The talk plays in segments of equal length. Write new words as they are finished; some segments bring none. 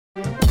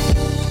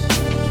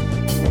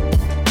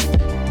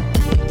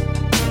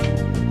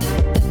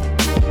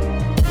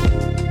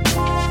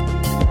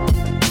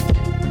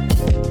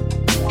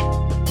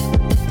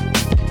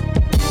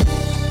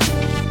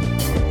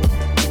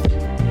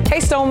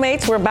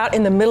Mates, we're about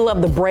in the middle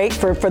of the break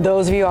for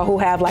those of you who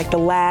have like the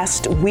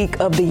last week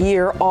of the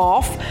year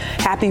off.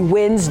 Happy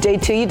Wednesday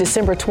to you,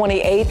 December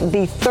 28th,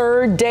 the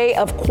third day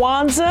of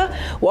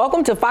Kwanzaa.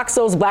 Welcome to Fox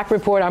Soul's Black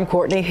Report. I'm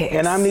Courtney Hicks.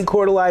 And I'm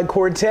Nicordelai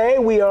Corte.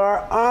 We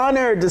are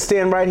honored to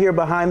stand right here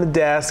behind the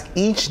desk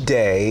each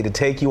day to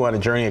take you on a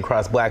journey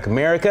across Black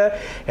America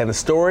and the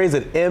stories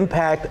that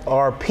impact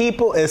our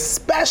people,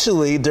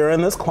 especially during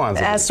this Kwanzaa.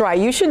 That's right.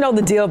 You should know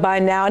the deal by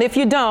now. And if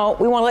you don't,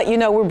 we want to let you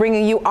know we're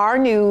bringing you our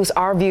news,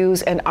 our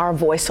views, and our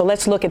voice. So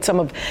let's look at some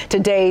of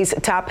today's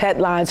top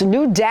headlines.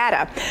 New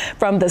data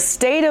from the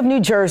state of New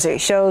Jersey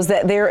shows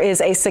that there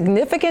is a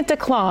significant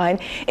decline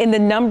in the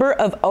number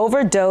of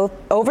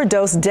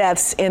overdose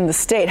deaths in the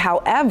state.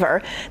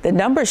 However, the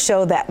numbers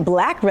show that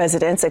Black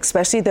residents,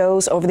 especially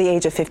those over the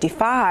age of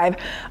 55,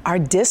 are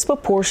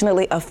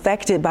disproportionately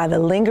affected by the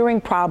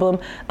lingering problem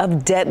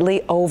of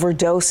deadly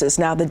overdoses.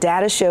 Now, the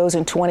data shows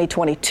in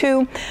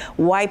 2022,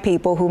 white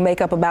people, who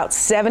make up about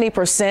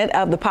 70%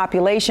 of the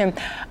population,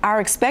 are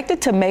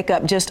expected to make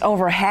up just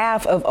over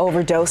half of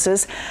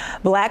overdoses.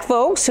 Black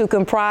folks, who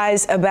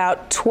comprise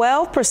about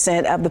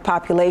 12% of the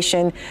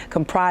population,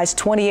 comprise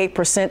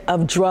 28%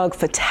 of drug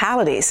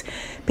fatalities.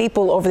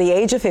 People over the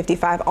age of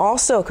 55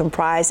 also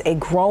comprise a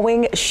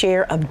growing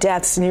share of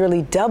deaths,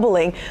 nearly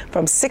doubling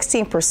from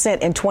 16%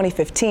 in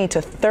 2015 to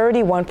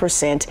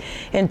 31%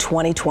 in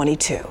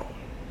 2022.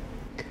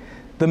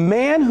 The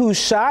man who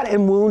shot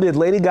and wounded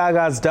Lady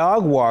Gaga's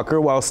dog walker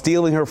while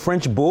stealing her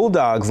French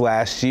bulldogs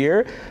last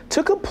year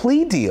took a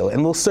plea deal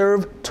and will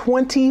serve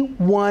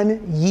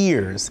 21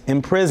 years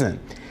in prison.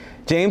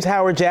 James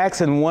Howard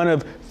Jackson, one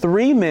of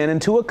 3 men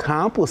and 2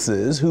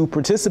 accomplices who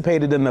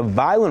participated in the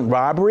violent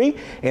robbery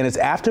and its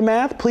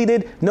aftermath,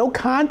 pleaded no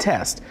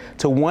contest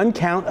to 1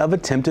 count of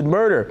attempted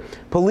murder.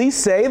 Police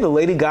say the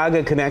Lady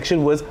Gaga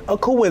connection was a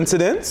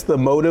coincidence. The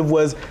motive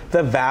was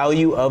the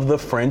value of the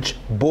French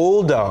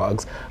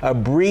bulldogs, a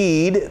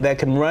breed that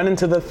can run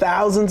into the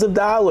thousands of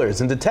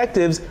dollars. And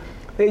detectives,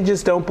 they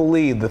just don't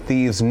believe the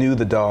thieves knew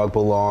the dog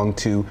belonged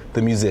to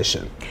the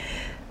musician.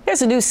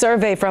 There's a new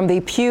survey from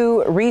the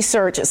Pew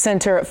Research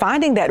Center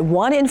finding that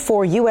 1 in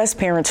 4 U.S.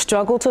 parents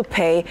struggle to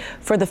pay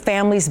for the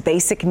family's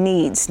basic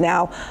needs.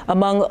 Now,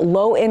 among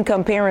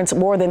low-income parents,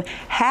 more than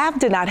half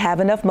do not have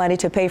enough money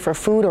to pay for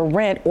food or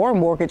rent or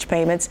mortgage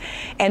payments,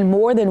 and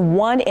more than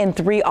 1 in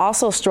 3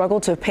 also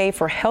struggle to pay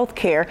for health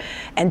care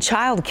and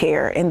child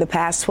care in the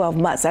past 12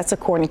 months. That's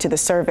according to the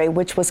survey,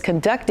 which was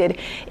conducted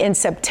in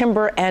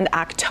September and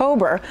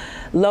October.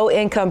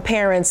 Low-income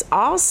parents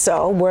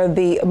also were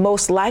the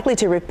most likely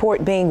to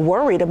report being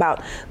worried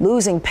about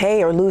losing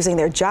pay or losing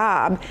their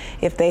job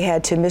if they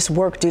had to miss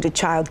work due to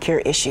child care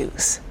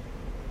issues.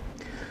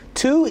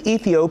 2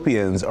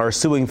 Ethiopians are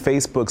suing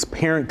Facebook's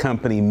parent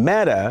company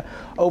Meta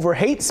over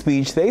hate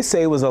speech they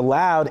say was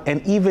allowed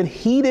and even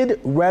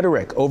heated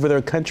rhetoric over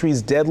their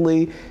country's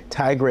deadly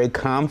Tigray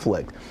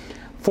conflict.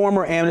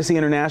 Former Amnesty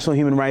International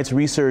human rights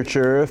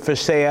researcher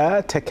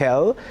Fashea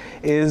Tekel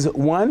is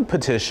one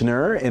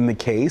petitioner in the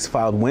case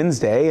filed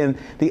Wednesday, and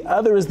the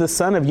other is the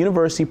son of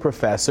university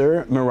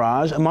professor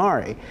Miraj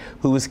Amari,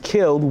 who was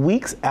killed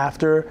weeks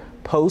after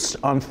posts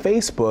on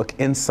Facebook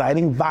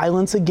inciting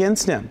violence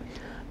against him.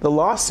 The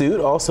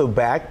lawsuit, also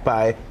backed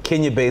by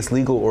Kenya-based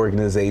legal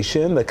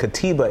organization, the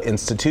Katiba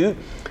Institute,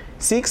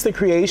 seeks the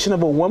creation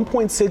of a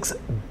 $1.6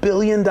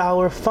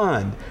 billion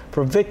fund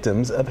for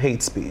victims of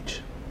hate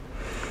speech.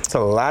 It's a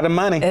lot of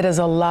money. It is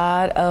a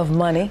lot of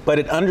money. But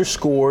it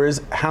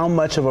underscores how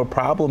much of a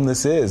problem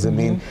this is. I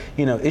mean,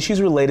 you know, issues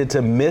related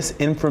to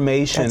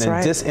misinformation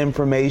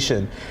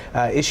disinformation,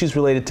 issues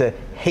related to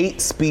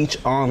hate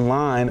speech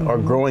online are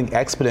growing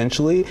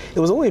exponentially. It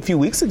was only a few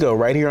weeks ago,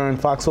 right here on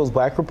Fox Soul's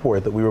Black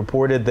Report, that we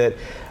reported that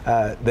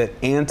that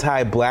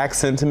anti-Black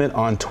sentiment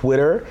on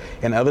Twitter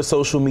and other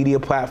social media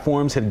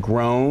platforms had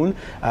grown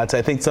to,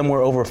 I think,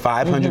 somewhere over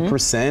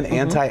 500%.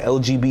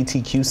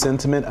 Anti-LGBTQ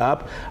sentiment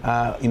up,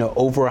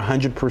 over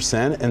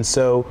 100%. And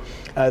so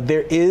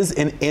there is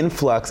an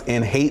influx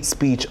in hate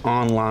speech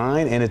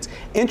online, and it's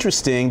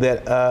interesting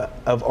that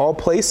of all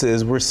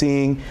places we're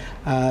seeing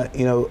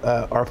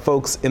our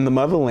folks in the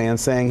motherland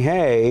saying,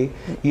 hey,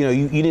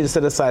 you need to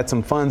set aside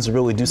some funds to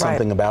really do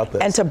something about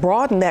this. And to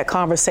broaden that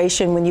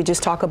conversation, when you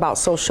just talk about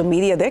social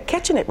media, they're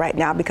catching it right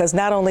now, because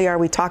not only are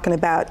we talking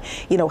about,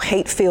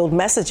 hate-filled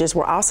messages,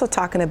 we're also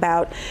talking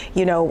about,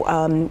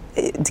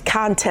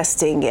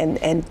 contesting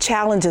and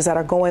challenges that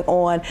are going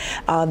on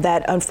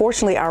that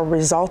unfortunately are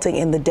resulting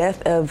in the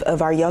death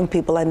of our young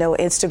people. I know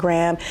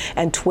Instagram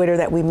and Twitter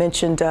that we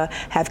mentioned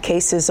have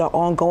cases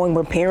ongoing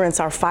where parents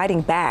are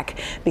fighting back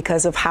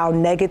because of how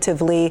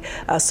negatively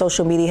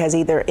social media has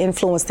either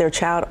influenced their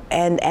child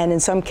and in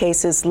some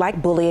cases,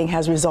 like bullying,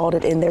 has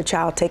resulted in their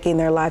child taking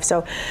their life.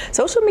 So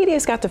social media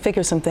has got to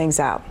figure some things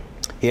out.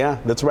 Yeah,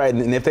 that's right.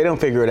 And if they don't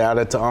figure it out,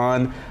 it's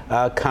on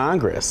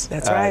Congress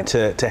that's right.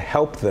 to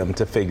help them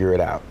to figure it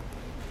out.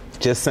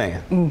 Just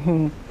saying.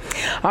 Mm-hmm.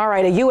 All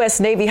right, a U.S.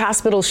 Navy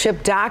hospital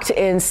ship docked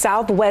in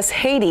southwest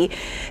Haiti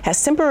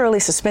has temporarily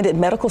suspended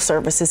medical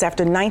services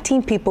after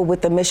 19 people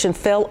with the mission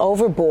fell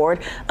overboard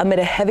amid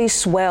a heavy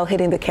swell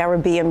hitting the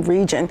Caribbean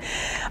region.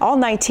 All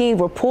 19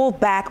 were pulled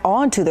back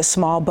onto the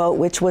small boat,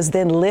 which was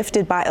then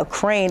lifted by a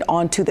crane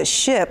onto the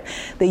ship.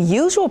 The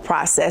usual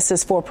process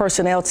is for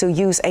personnel to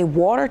use a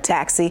water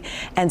taxi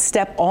and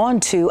step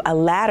onto a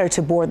ladder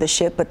to board the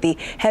ship, but the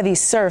heavy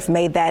surf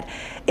made that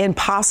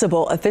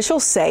impossible.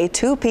 Officials say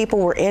 2 people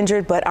were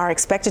injured but are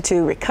expected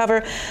to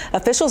recover.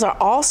 Officials are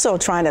also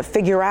trying to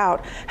figure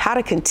out how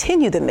to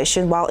continue the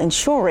mission while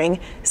ensuring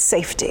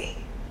safety.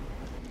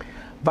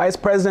 Vice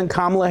President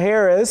Kamala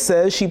Harris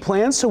says she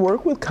plans to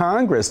work with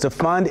Congress to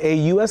fund a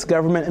U.S.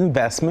 government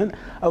investment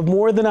of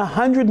more than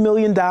 $100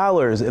 million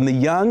in the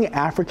Young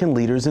African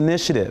Leaders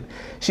Initiative.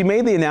 She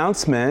made the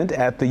announcement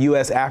at the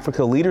U.S.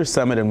 Africa Leaders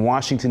Summit in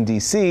Washington,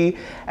 D.C.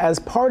 As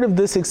part of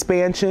this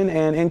expansion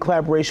and in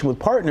collaboration with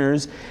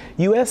partners,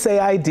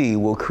 USAID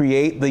will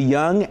create the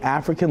Young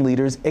African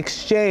Leaders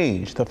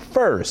Exchange, the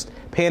first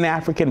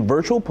Pan-African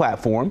virtual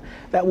platform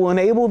that will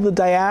enable the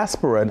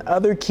diaspora and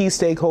other key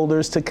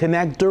stakeholders to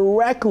connect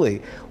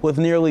directly with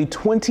nearly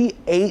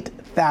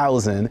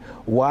 28,000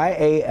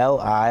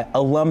 YALI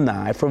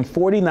alumni from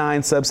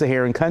 49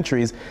 sub-Saharan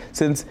countries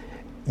since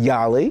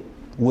YALI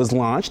was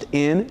launched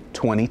in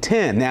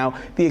 2010. Now,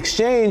 the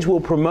exchange will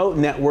promote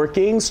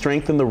networking,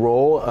 strengthen the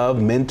role of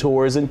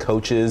mentors and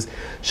coaches,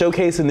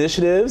 showcase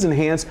initiatives,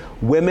 enhance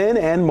women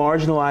and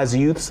marginalized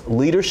youth's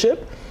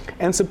leadership,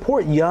 and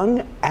support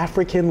young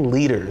African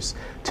leaders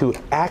to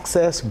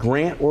access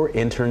grant or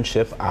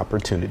internship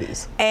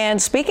opportunities. And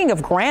speaking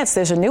of grants,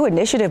 there's a new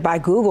initiative by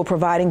Google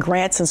providing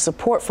grants and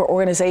support for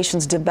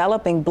organizations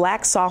developing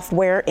Black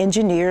software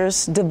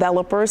engineers,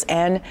 developers,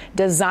 and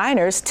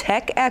designers.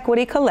 Tech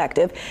Equity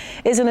Collective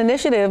is an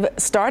initiative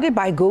started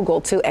by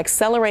Google to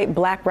accelerate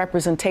Black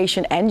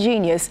representation and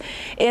genius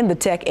in the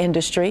tech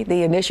industry.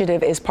 The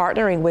initiative is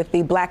partnering with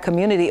the Black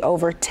community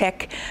over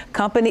tech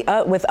company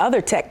with other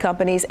tech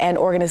companies and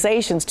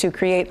organizations to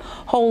create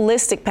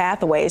holistic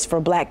pathways for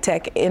Black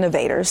tech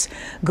innovators.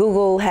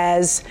 Google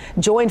has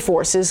joined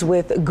forces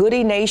with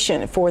Goody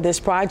Nation for this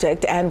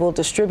project and will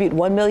distribute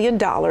 $1 million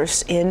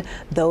in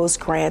those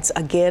grants.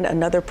 Again,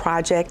 another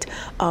project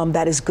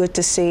that is good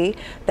to see,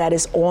 that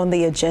is on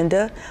the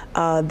agenda,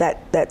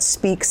 that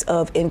speaks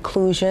of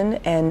inclusion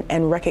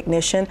and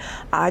recognition.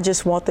 I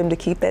just want them to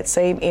keep that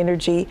same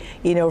energy,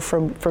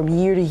 from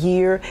year to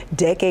year,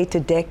 decade to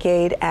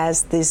decade,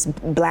 as this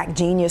Black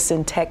genius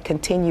in tech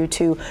continue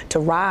to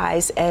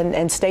rise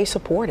and stay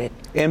supported.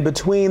 And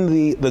between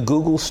the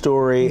Google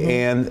story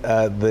and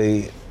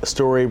the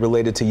story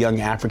related to young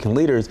African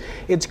leaders,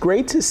 it's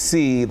great to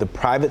see the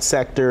private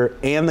sector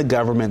and the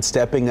government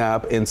stepping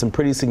up in some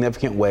pretty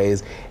significant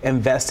ways,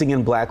 investing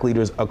in Black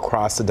leaders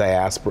across the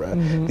diaspora.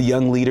 The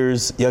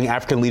Young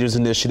African Leaders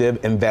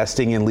Initiative,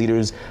 investing in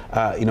leaders,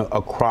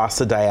 across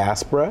the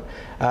diaspora,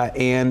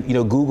 and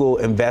Google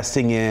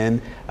investing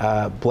in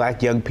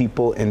Black young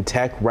people in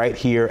tech right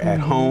here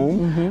at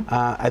home.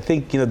 I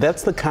think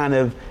that's the kind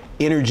of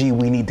energy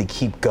we need to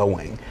keep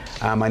going.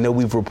 I know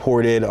we've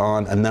reported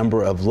on a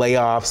number of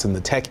layoffs in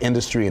the tech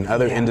industry and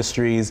other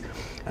industries,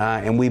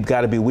 and we've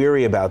got to be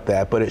wary about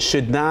that, but it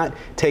should not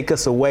take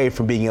us away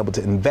from being able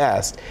to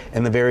invest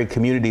in the very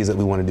communities that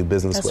we want to do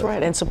business with. That's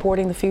right, and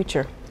supporting the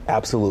future.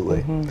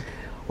 Absolutely.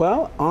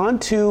 Well, on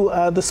to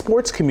the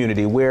sports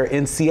community, where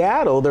in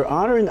Seattle, they're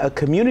honoring a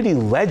community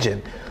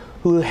legend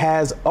who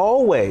has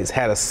always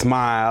had a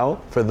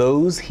smile for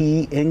those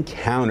he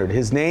encountered.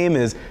 His name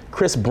is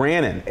Chris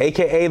Brannon,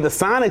 aka the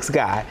Sonics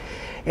guy,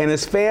 and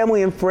his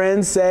family and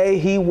friends say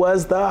he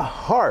was the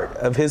heart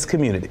of his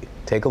community.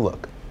 Take a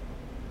look.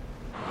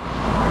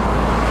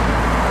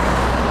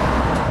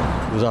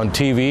 He was on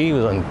TV, he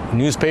was on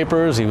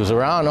newspapers, he was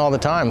around all the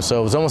time, so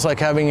it was almost like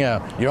having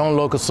your own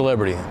local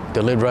celebrity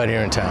that lived right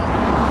here in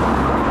town.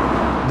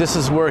 This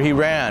is where he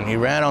ran. He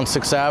ran on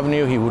 6th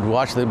Avenue. He would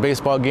watch the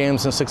baseball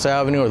games on 6th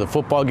Avenue or the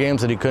football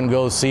games that he couldn't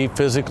go see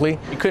physically.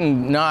 You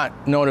couldn't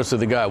not notice who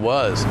the guy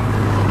was.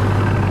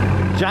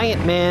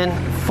 Giant man,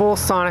 full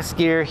Sonics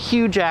gear,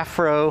 huge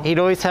afro. He'd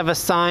always have a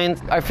sign.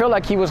 I feel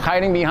like he was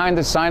hiding behind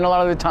the sign a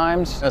lot of the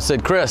times. I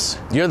said, Chris,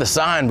 you're the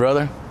sign,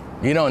 brother.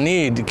 You don't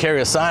need to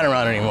carry a sign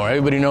around anymore.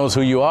 Everybody knows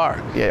who you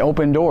are. Yeah,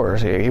 open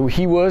doors.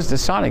 He was the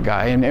Sonic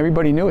guy, and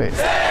everybody knew it.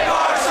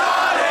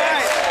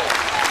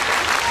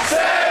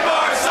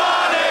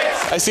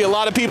 I see a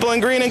lot of people in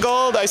green and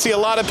gold. I see a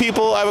lot of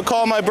people I would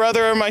call my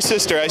brother or my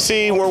sister. I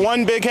see we're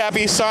one big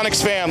happy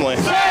Sonics family.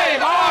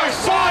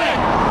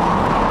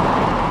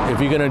 If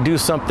If you're going to do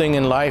something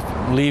in life,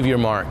 leave your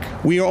mark.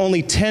 We are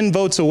only 10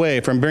 votes away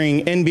from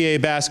bringing NBA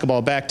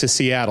basketball back to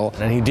Seattle.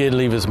 And he did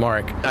leave his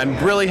mark. I'm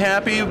really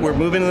happy. We're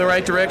moving in the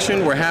right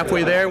direction. We're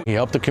halfway there. He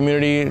helped the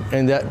community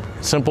in that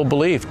simple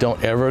belief: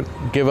 don't ever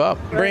give up.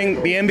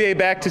 Bring the NBA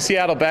back to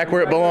Seattle, back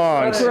where it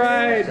belongs. That's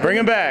right. Bring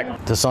him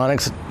back. The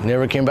Sonics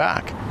never came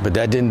back, but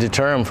that didn't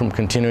deter him from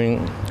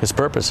continuing his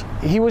purpose.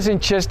 He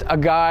wasn't just a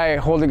guy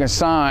holding a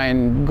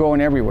sign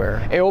going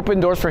everywhere. It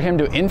opened doors for him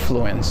to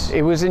influence.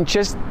 It wasn't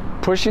just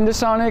pushing the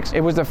Sonics,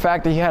 it was the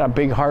fact that he had a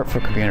big heart for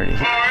community.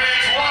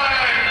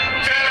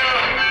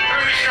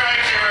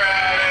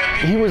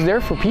 He was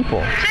there for people.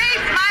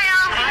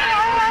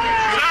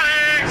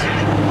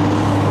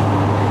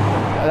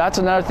 That's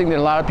another thing that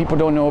a lot of people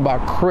don't know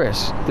about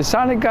Chris. The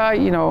Sonic guy,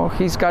 you know,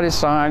 he's got his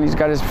sign, he's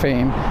got his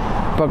fame.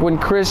 But when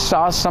Chris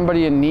saw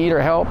somebody in need or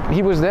help,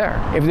 he was there.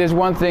 If there's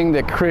one thing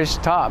that Chris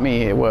taught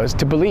me, it was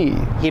to believe.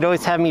 He'd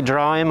always have me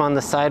draw him on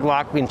the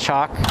sidewalk in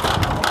chalk.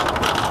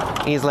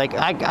 He's like,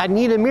 I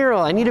need a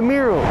mural, I need a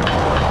mural.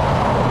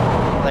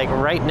 Like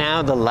right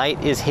now, the light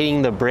is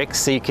hitting the bricks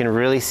so you can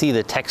really see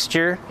the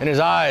texture. In his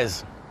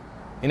eyes.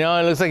 You know,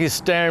 it looks like he's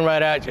staring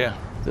right at you.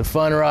 It's a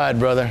fun ride,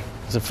 brother.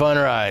 It's a fun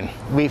ride.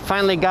 We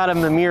finally got him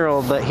the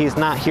mural, but he's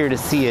not here to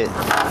see it.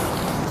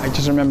 I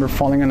just remember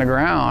falling on the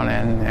ground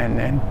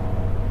and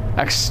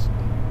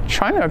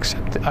trying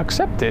to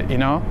accept it, you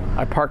know.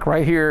 I parked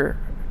right here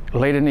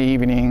late in the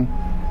evening,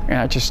 and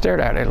I just stared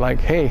at it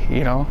like, hey,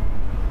 you know,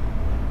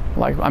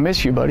 like, I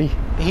miss you, buddy.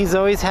 He's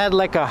always had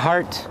like a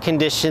heart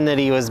condition that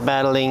he was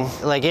battling.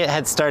 Like it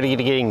had started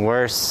getting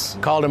worse.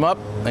 Called him up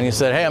and he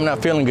said, hey, I'm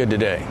not feeling good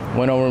today.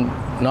 Went over,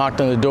 knocked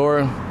on the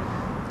door,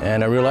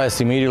 and I realized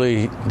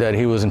immediately that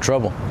he was in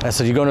trouble. I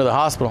said, you going to the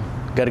hospital?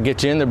 Got to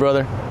get you in there,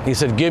 brother. He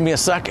said, give me a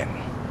second.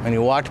 And he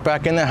walked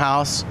back in the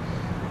house,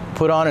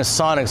 put on his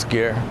Sonics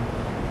gear,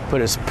 put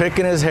his pick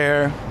in his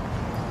hair,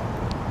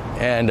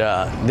 and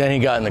then he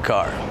got in the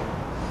car.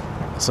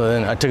 So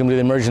then I took him to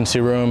the emergency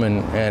room,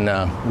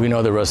 and we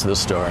know the rest of the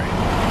story.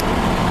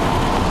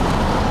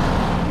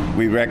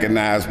 We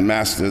recognize,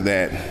 Master,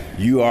 that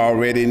you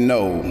already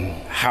know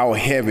how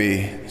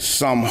heavy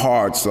some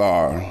hearts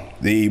are,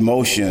 the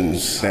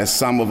emotions that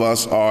some of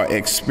us are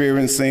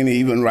experiencing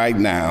even right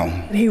now.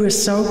 He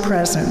was so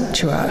present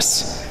to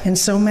us in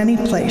so many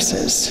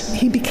places.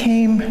 He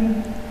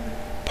became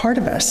part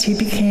of us. He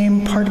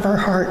became part of our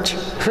heart.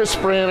 Chris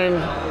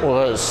Brannon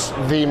was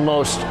the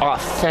most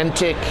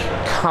authentic,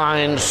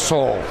 kind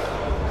soul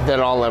that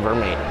I'll ever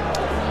meet.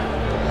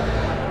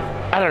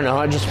 I don't know,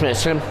 I just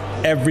miss him.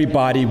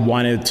 Everybody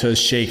wanted to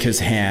shake his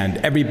hand.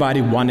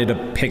 Everybody wanted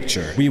a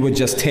picture. We would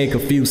just take a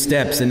few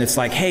steps and it's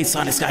like, hey,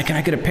 Sonics guy, can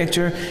I get a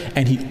picture?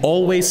 And he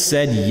always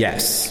said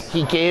yes.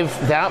 He gave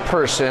that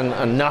person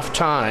enough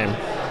time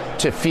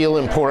to feel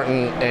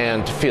important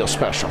and to feel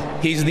special.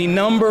 He's the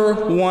number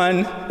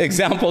one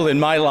example in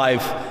my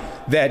life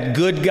that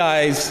good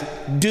guys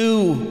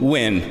do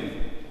win,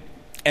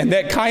 and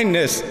that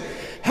kindness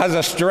has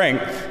a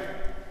strength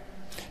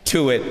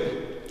to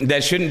it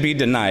that shouldn't be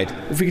denied.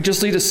 If we could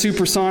just lead a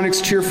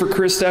Supersonics cheer for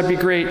Chris, that'd be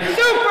great. Super!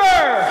 Super!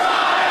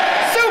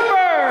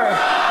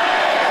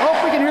 I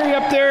hope we can hear you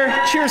up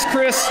there. Cheers,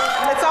 Chris.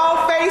 Let's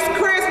all face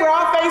Chris. We're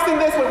all facing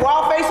this way. We're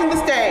all facing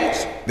the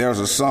stage. There's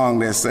a song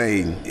that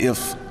says,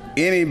 if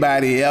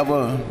anybody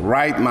ever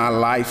write my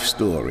life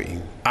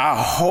story, I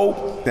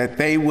hope that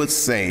they would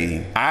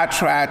say, I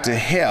tried to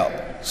help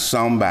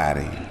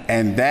somebody.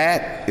 And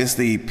that is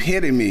the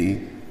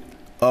epitome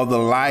of the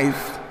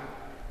life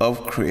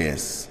of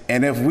Chris.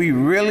 And if we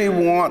really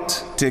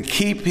want to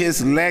keep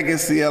his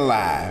legacy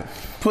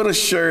alive, put a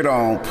shirt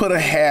on, put a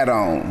hat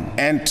on,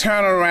 and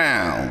turn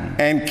around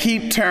and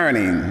keep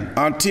turning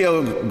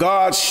until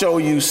God show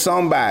you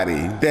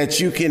somebody that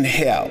you can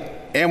help.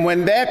 And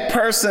when that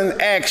person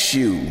asks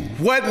you,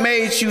 what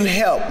made you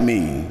help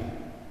me?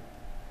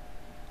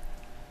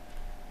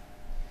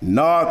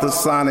 Nod the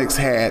Sonics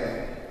hat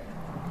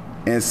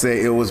and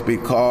say it was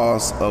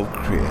because of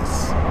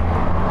Chris.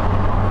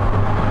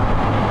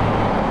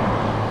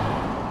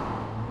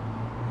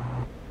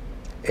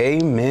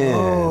 Amen.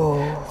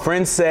 Oh.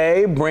 Friends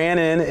say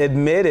Brannon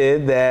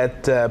admitted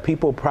that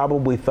people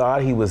probably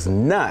thought he was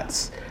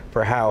nuts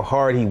for how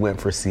hard he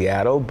went for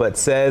Seattle, but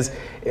says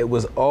it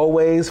was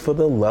always for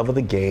the love of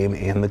the game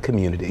and the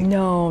community.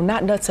 No,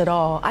 not nuts at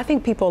all. I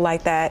think people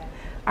like that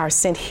are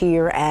sent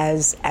here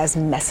as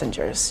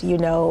messengers, you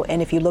know,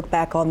 and if you look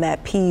back on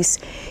that piece,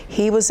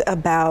 he was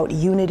about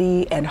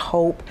unity and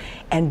hope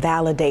and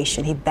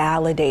validation. He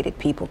validated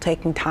people,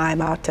 taking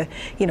time out to,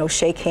 you know,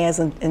 shake hands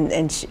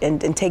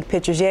and take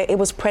pictures. Yeah, it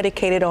was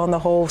predicated on the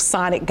whole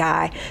Sonic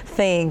guy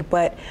thing,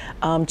 but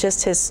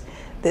just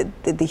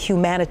the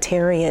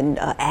humanitarian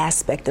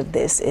aspect of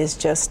this is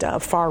just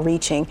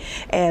far-reaching.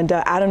 And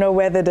I don't know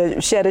whether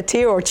to shed a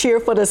tear or cheer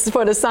for the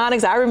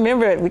Sonics. I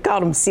remember we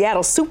called them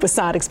Seattle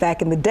Supersonics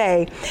back in the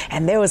day,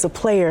 and there was a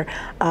player,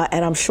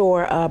 and I'm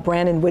sure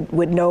Brandon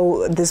would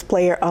know this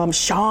player,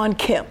 Sean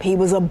Kemp. He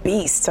was a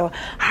beast. So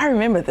I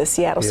remember the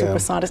Seattle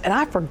Supersonics, and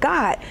I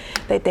forgot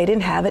that they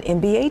didn't have an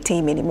NBA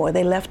team anymore.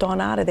 They left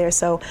on out of there.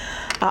 So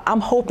I'm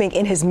hoping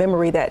in his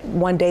memory that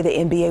one day the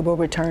NBA will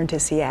return to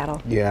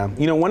Seattle. Yeah.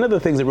 You know, one of the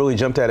things that really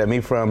jumped out at me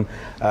from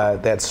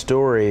that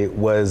story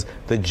was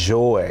the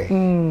joy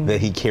that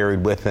he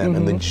carried with him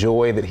and the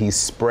joy that he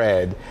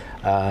spread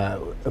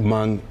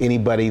among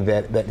anybody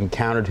that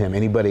encountered him,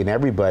 anybody and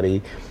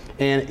everybody.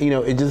 And, you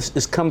know, it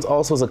just comes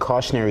also as a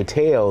cautionary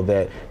tale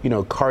that, you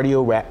know,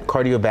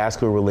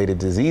 cardiovascular related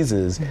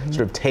diseases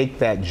sort of take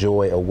that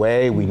joy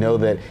away. We know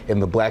that in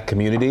the Black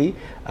community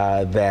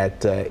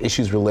that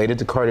issues related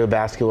to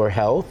cardiovascular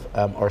health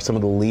are some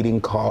of the leading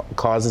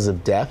causes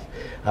of death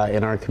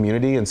in our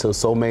community. And so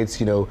soulmates,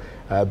 you know,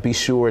 be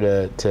sure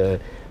to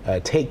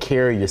take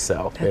care of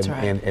yourself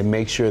and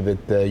make sure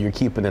that you're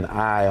keeping an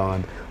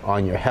eye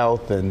on your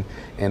health and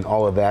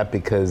all of that,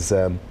 because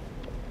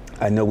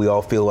I know we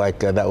all feel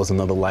like that was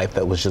another life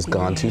that was just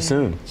gone too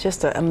soon.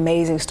 Just an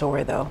amazing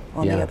story, though,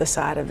 on the other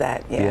side of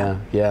that.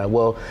 Yeah.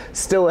 Well,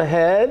 still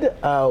ahead,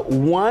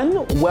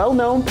 one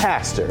well-known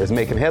pastor is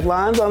making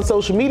headlines on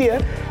social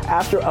media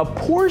after a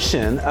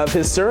portion of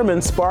his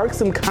sermon sparked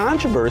some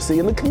controversy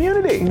in the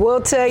community.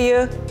 We'll tell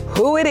you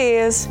who it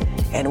is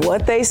and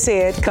what they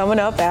said coming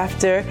up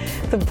after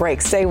the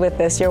break. Stay with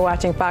us. You're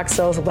watching Fox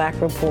Soul's Black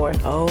Report.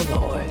 Oh,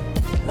 Lord.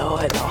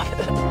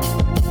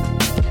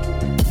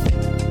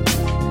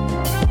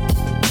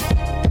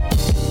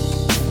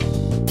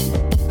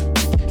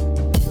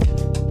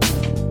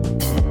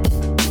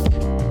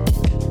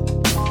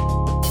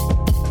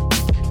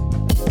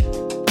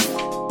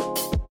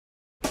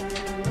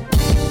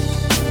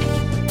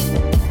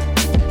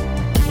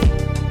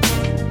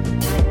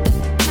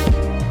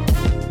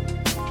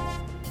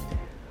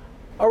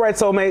 All right,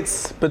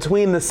 soulmates,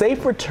 between the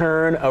safe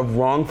return of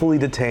wrongfully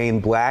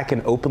detained Black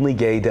and openly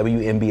gay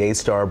WNBA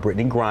star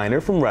Brittany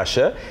Griner from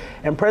Russia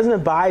and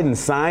President Biden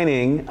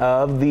signing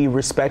of the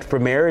Respect for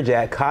Marriage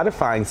Act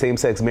codifying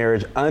same-sex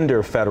marriage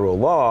under federal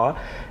law,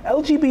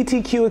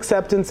 LGBTQ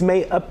acceptance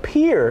may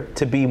appear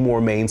to be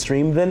more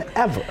mainstream than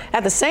ever.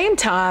 At the same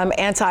time,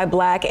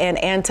 anti-Black and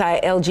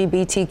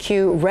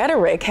anti-LGBTQ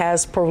rhetoric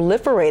has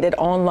proliferated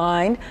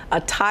online.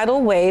 A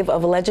tidal wave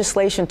of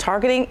legislation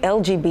targeting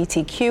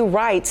LGBTQ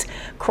rights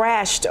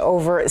crashed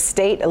over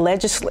state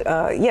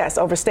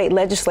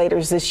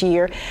legislators this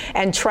year,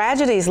 and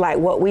tragedies like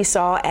what we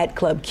saw at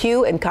Club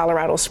Q in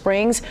Colorado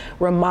Springs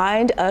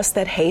remind us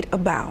that hate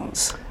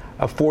abounds.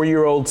 A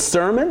 4-year-old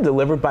sermon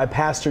delivered by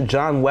Pastor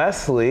John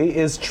Wesley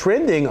is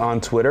trending on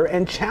Twitter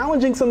and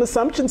challenging some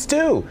assumptions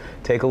too.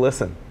 Take a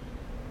listen.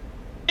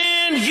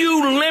 And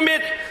you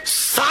limit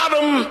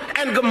Sodom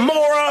and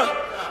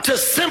Gomorrah to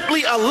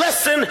simply a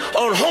lesson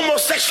on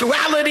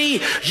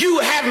homosexuality, you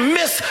have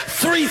missed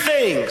 3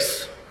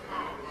 things.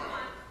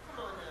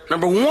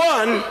 Number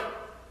 1,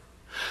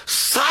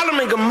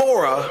 Sodom and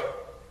Gomorrah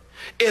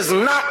is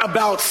not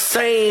about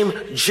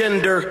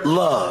same-gender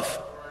love.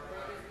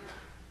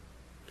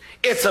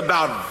 It's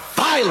about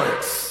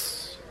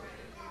violence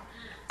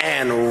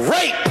and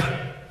rape.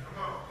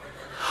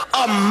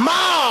 A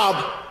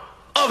mob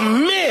of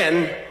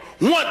men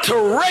want to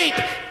rape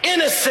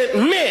innocent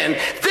men.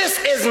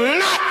 This is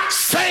not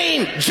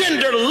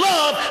same-gender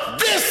love.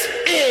 This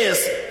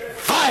is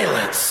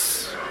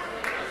violence.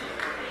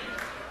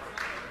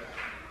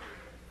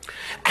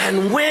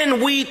 And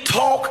when we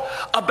talk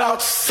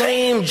about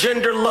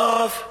same-gender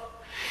love,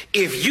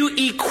 if you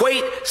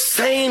equate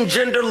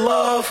same-gender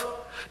love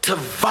to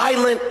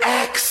violent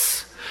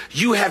acts,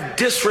 you have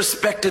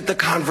disrespected the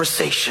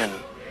conversation.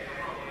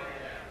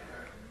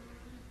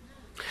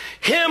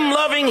 Him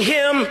loving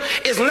him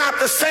is not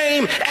the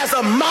same as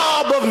a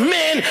mob of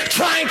men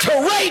trying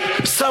to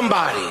rape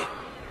somebody.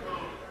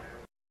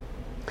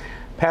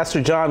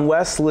 Pastor John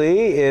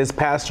Wesley is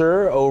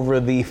pastor over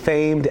the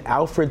famed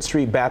Alfred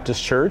Street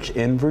Baptist Church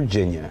in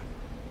Virginia.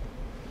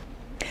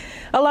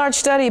 A large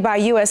study by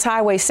U.S.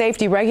 highway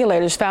safety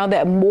regulators found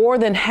that more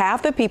than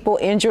half the people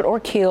injured or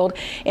killed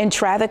in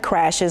traffic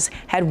crashes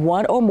had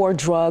one or more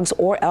drugs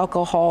or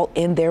alcohol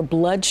in their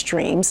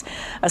bloodstreams.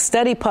 A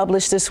study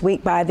published this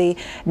week by the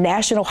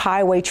National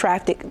Highway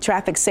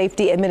Traffic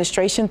Safety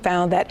Administration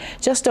found that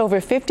just over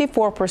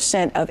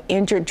 54% of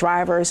injured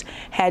drivers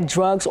had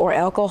drugs or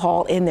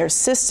alcohol in their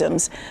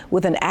systems,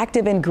 with an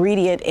active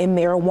ingredient in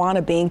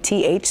marijuana being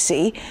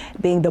THC,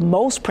 being the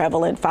most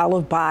prevalent,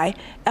 followed by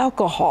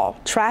alcohol.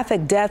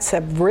 Traffic deaths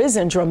have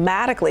risen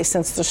dramatically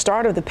since the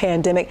start of the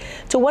pandemic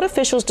to what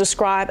officials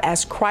describe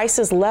as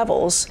crisis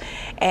levels,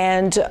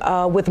 and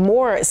with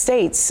more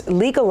states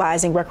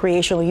legalizing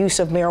recreational use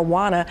of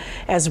marijuana,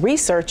 as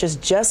research is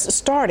just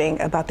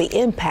starting about the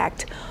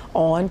impact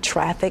on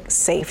traffic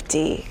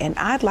safety. And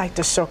I'd like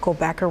to circle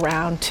back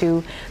around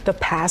to the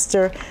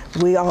pastor.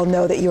 We all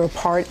know that you're a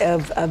part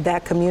of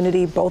that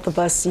community. Both of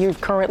us, you're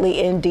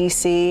currently in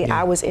D.C.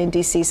 Yeah. I was in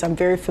D.C., so I'm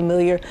very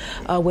familiar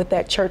with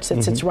that church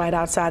that sits right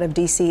outside of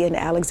D.C. in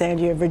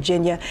Alexandria,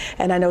 Virginia.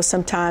 And I know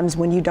sometimes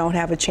when you don't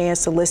have a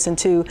chance to listen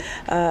to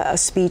a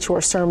speech or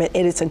a sermon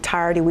in its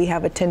entirety, we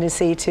have a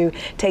tendency to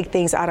take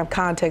things out of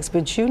context.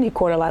 But you,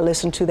 Nicorda, I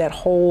listened to that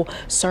whole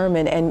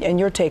sermon, and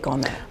your take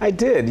on that. I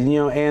did,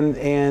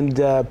 and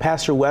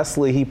Pastor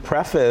Wesley, he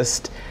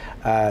prefaced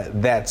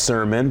that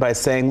sermon by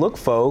saying, look,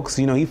 folks,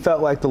 he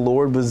felt like the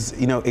Lord was,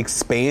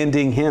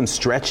 expanding him,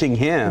 stretching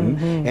him.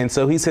 And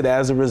so he said,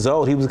 as a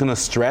result, he was going to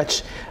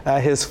stretch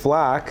his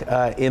flock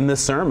in the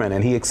sermon.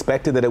 And he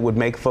expected that it would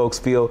make folks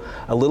feel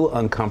a little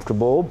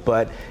uncomfortable.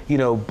 But,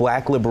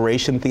 Black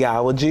liberation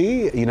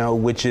theology,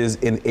 which is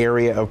an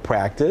area of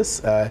practice,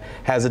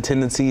 has a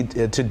tendency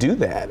to do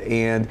that.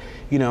 And,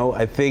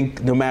 I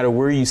think no matter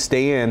where you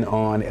stand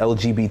on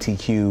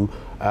LGBTQ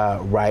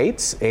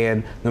rights,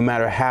 and no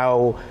matter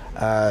how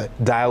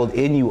dialed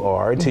in you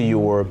are to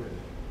your,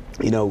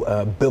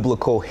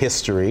 biblical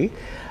history,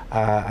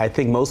 I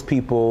think most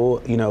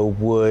people,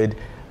 would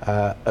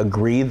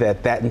agree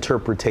that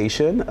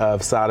interpretation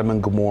of Sodom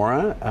and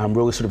Gomorrah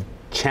really sort of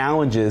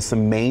challenges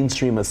some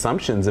mainstream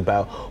assumptions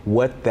about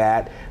what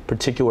that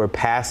particular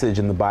passage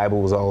in the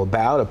Bible was all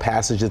about, a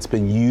passage that's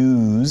been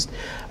used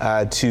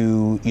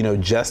to,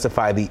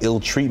 justify the ill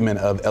treatment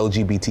of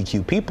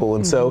LGBTQ people.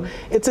 And so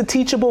it's a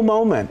teachable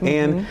moment.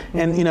 And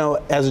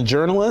as a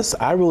journalist,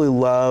 I really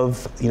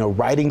love,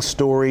 writing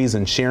stories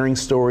and sharing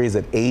stories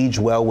that age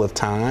well with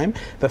time.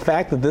 The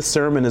fact that this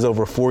sermon is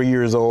over 4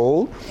 years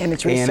old and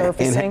it's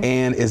resurfacing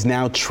and is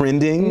now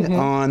trending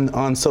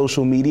on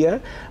social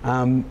media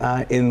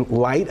in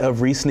light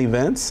of recent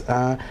events,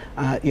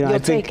 You'll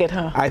take it,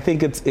 huh? I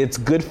think it's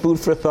good food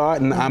for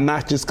thought, and I'm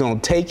not just going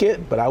to take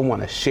it, but I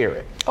want to share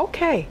it.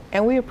 Okay,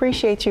 and we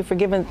appreciate you for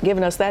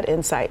giving us that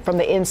insight from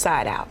the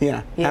inside out.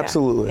 Yeah,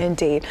 absolutely.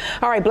 Indeed.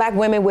 All right, Black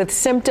women with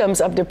symptoms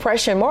of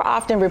depression more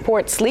often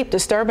report sleep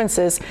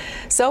disturbances,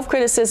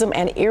 self-criticism,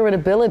 and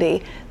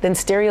irritability than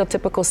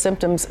stereotypical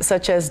symptoms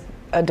such as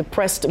a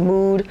depressed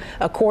mood,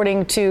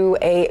 according to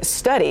a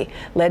study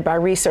led by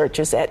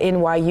researchers at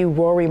NYU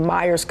Rory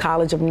Myers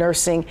College of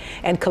Nursing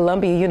and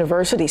Columbia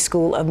University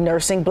School of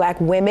Nursing.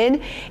 Black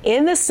women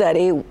in the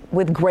study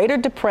with greater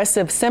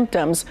depressive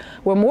symptoms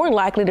were more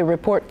likely to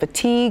report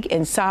fatigue,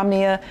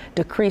 insomnia,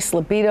 decreased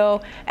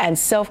libido, and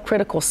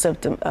self-critical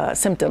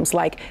symptoms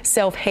like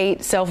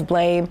self-hate,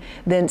 self-blame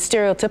than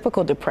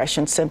stereotypical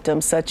depression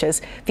symptoms such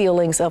as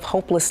feelings of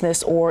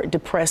hopelessness or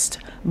depressed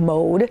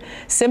mode.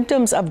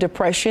 Symptoms of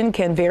depression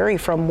can vary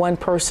from one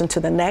person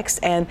to the next,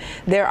 and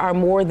there are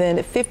more than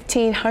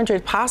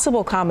 1,500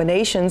 possible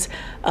combinations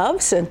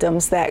of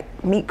symptoms that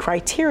meet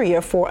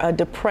criteria for a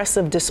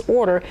depressive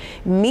disorder,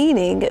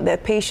 meaning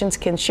that patients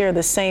can share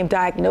the same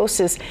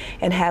diagnosis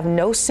and have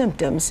no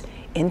symptoms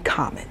in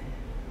common.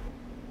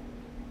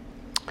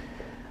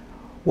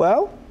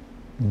 Well,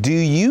 do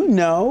you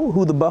know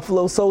who the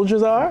Buffalo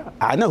Soldiers are?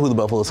 I know who the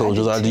Buffalo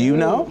Soldiers are. Do you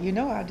know? You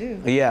know I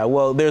do. Yeah,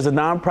 well, there's a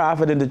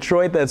nonprofit in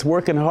Detroit that's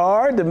working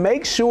hard to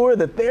make sure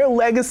that their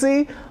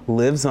legacy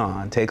lives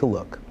on. Take a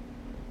look.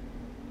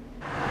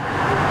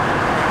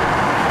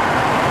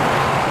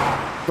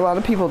 A lot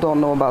of people don't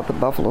know about the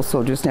Buffalo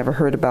Soldiers, never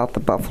heard about the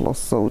Buffalo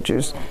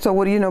Soldiers. So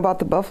what do you know about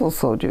the Buffalo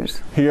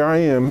Soldiers? Here I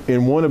am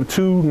in one of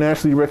two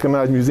nationally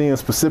recognized museums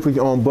specifically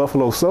on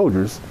Buffalo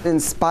Soldiers. In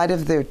spite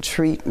of their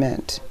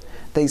treatment,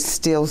 they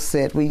still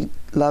said, we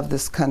love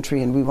this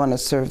country and we want to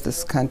serve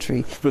this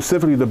country.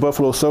 Specifically the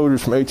Buffalo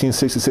Soldiers from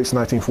 1866 to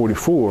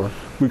 1944,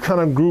 we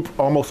kind of group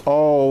almost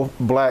all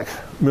Black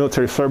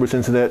military service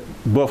into that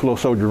Buffalo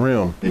Soldier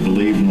realm. They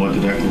believe in what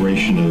the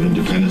Declaration of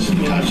Independence and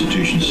the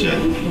Constitution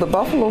said. The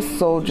Buffalo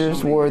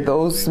Soldiers were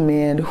those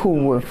men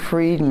who were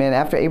freedmen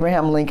after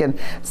Abraham Lincoln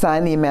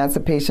signed the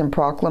Emancipation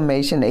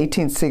Proclamation in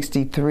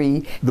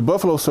 1863. The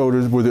Buffalo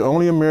Soldiers were the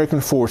only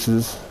American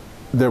forces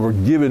that were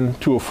given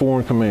to a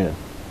foreign command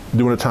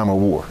during a time of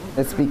war.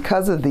 It's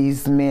because of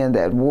these men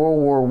that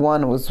World War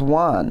I was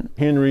won.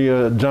 Henry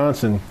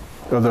Johnson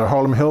of the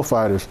Harlem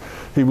Hellfighters,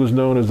 he was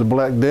known as the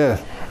Black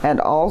Death. And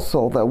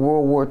also that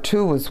World War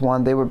II was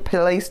won. They were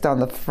placed on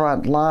the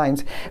front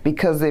lines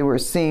because they were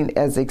seen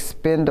as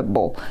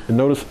expendable. And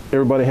notice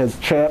everybody has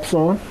chaps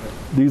on.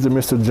 These are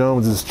Mr.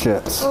 Jones's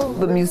chaps.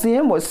 The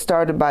museum was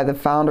started by the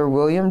founder,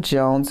 William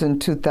Jones, in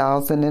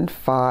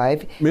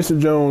 2005. Mr.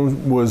 Jones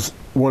was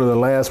one of the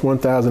last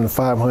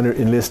 1,500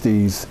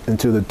 enlistees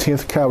into the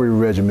 10th Cavalry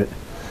Regiment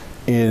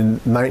in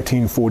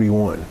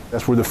 1941.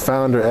 That's where the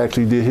founder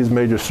actually did his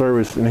major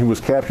service, and he was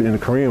captured in the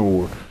Korean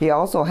War. He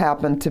also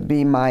happened to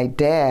be my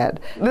dad.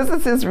 This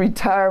is his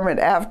retirement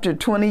after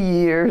 20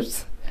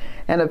 years.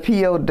 And a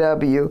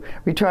POW,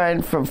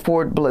 retiring from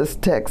Fort Bliss,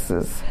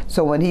 Texas.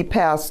 So when he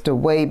passed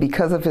away,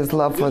 because of his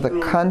love for the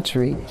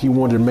country, he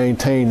wanted to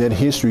maintain that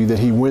history that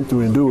he went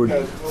through and endured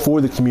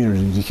for the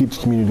community, to keep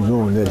the community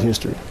going, that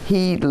history.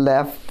 He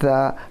left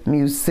the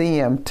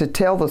museum to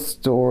tell the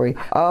story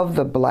of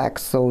the black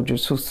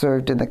soldiers who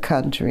served in the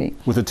country.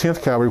 With the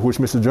 10th Cavalry, which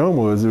Mr. Jones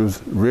was, it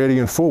was ready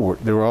and forward.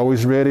 They were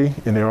always ready,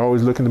 and they were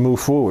always looking to move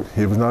forward.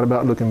 It was not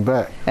about looking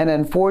back. And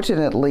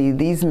unfortunately,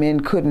 these men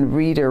couldn't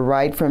read or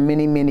write for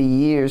many, many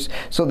years,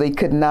 so they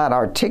could not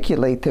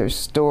articulate their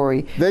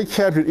story. They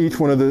captured each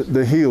one of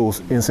the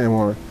hills in San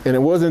Juan, and it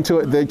wasn't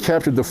until they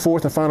captured the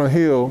fourth and final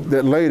hill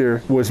that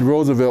later was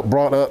Roosevelt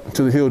brought up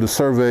to the hill to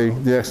survey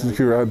the actual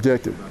secure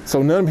objective.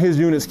 So none of his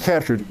units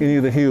captured any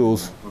of the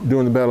hills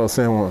during the Battle of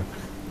San Juan.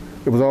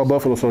 It was all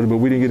Buffalo soldiers, but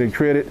we didn't get any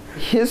credit.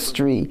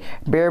 History,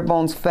 bare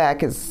bones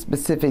fact, is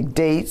specific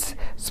dates,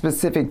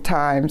 specific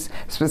times,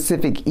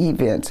 specific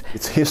events.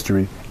 It's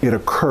history. It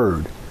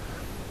occurred.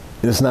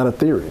 It's not a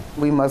theory.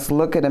 We must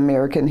look at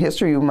American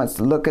history. We must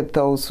look at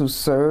those who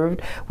served.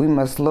 We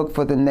must look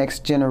for the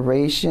next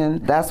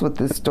generation. That's what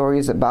this story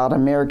is about,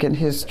 American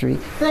history.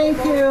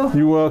 Thank you.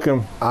 You're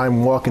welcome.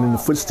 I'm walking in the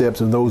footsteps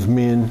of those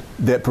men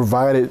that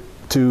provided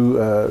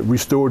to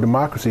restore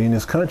democracy in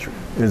this country.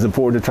 It's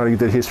important to try to get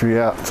that history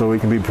out so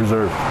it can be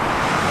preserved.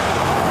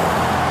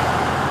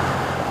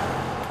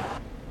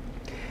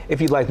 If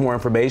you'd like more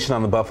information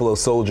on the Buffalo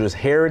Soldiers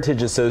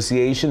Heritage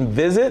Association,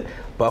 visit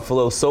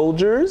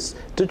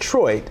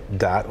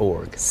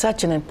buffalosoldiersdetroit.org.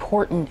 Such an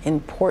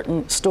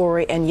important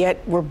story, and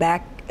yet we're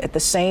back at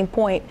the same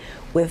point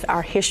with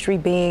our history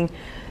being,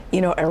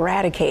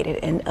 eradicated,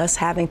 and us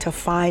having to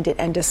find it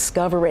and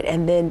discover it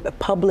and then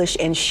publish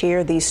and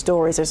share these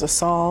stories. There's a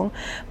song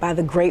by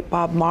the great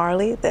Bob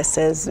Marley that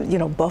says,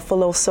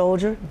 Buffalo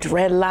soldier,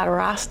 dreadlock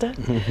rasta,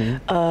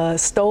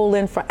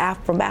 stolen from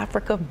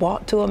Africa,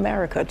 brought to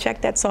America.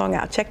 Check that song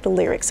out. Check the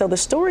lyrics. So the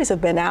stories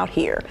have been out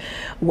here,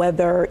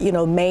 whether,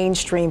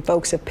 mainstream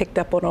folks have picked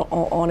up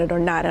on it or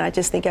not. And I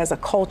just think as a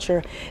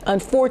culture,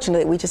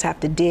 unfortunately, we just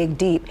have to dig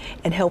deep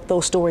and help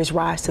those stories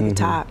rise to the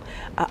top.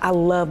 I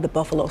love the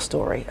Buffalo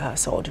story.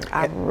 Soldier.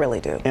 I really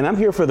do. And I'm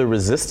here for the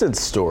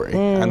resistance story.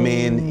 I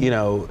mean,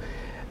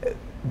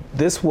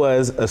 this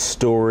was a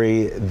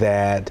story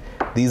that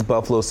these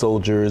Buffalo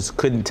soldiers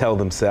couldn't tell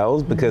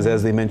themselves because,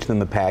 as they mentioned in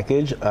the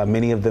package,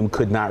 many of them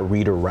could not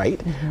read or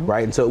write,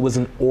 right? And so it was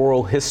an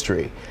oral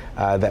history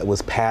that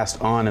was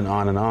passed on and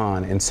on and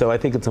on. And so I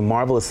think it's a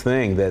marvelous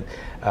thing that,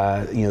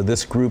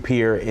 this group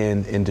here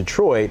in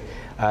Detroit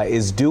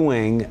is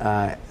doing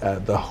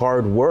the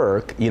hard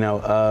work,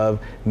 of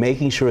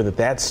making sure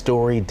that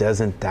story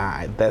doesn't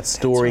die. That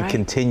story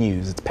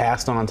continues. It's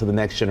passed on to the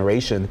next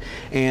generation.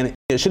 And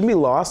it shouldn't be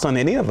lost on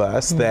any of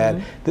us that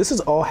this is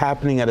all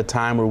happening at a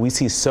time where we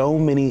see so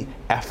many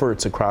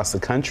efforts across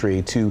the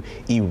country to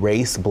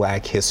erase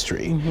Black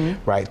history,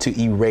 right? To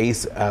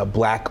erase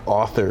Black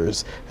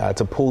authors,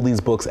 to pull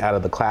these books out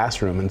of the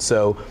classroom. And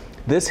so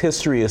this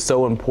history is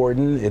so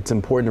important. It's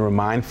important to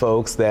remind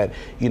folks that,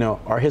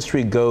 our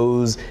history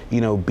goes,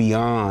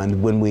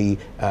 beyond when we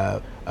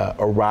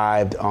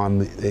arrived on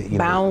the,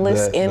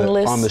 boundless,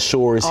 endless, on the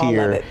shores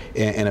here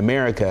in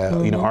America.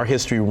 Our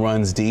history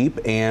runs deep,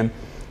 and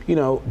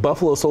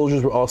Buffalo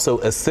soldiers were also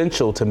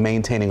essential to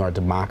maintaining our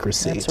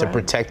democracy, to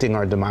protecting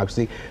our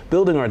democracy,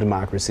 building our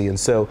democracy. And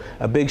so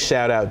a big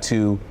shout out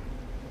to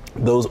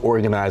those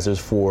organizers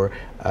for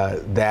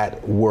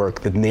that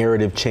work, the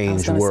narrative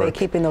change work. I was work. say,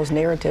 keeping those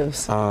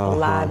narratives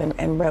alive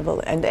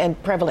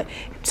and prevalent.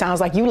 Sounds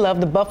like you love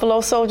the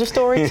Buffalo Soldier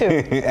story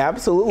too.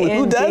 Absolutely. Indeed.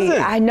 Who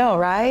doesn't? I know,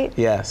 right?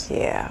 Yes.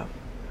 Yeah.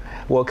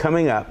 Well,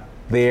 coming up,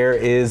 there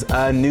is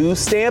a new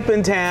stamp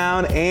in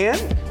town,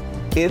 and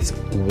it's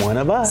one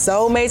of us.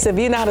 Soulmates, if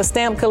you're not a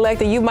stamp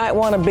collector, you might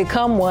want to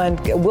become one.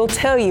 We'll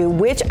tell you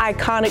which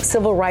iconic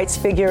civil rights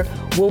figure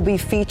will be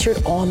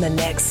featured on the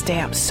next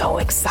stamp. So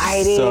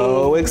exciting.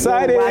 So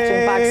exciting. You're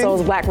watching Fox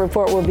Soul's Black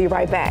Report. We'll be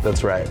right back.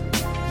 That's right.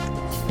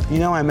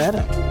 I met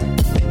him.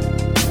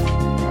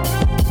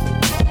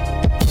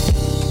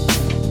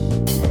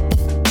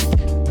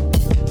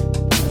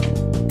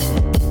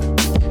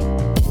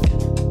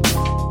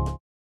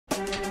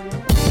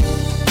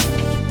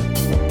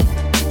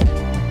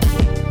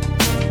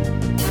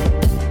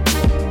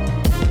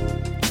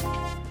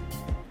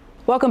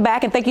 Welcome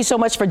back, and thank you so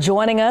much for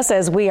joining us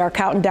as we are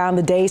counting down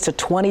the days to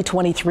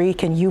 2023.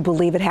 Can you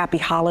believe it? Happy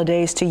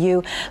holidays to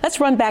you. Let's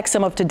run back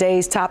some of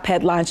today's top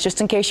headlines just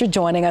in case you're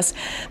joining us.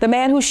 The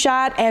man who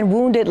shot and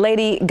wounded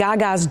Lady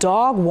Gaga's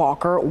dog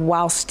walker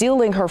while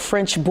stealing her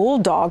French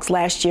bulldogs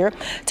last year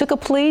took a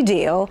plea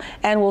deal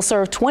and will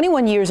serve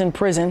 21 years in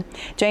prison.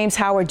 James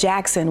Howard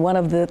Jackson, one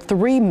of the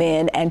 3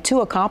 men and 2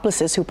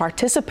 accomplices who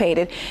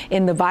participated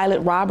in the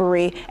violent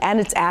robbery and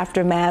its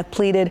aftermath,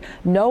 pleaded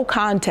no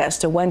contest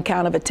to 1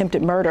 count of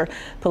attempted murder.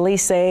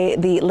 Police say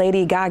the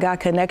Lady Gaga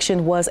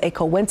connection was a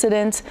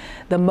coincidence.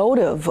 The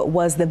motive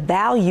was the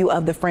value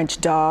of the French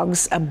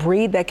dogs, a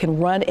breed that can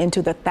run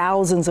into the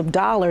thousands of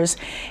dollars,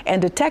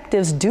 and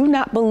detectives do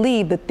not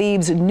believe the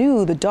thieves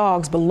knew the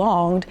dogs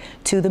belonged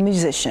to the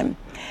musician.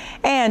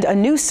 And a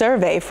new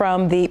survey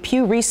from the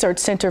Pew Research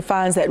Center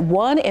finds that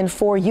 1 in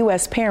 4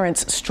 U.S.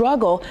 parents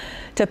struggle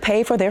to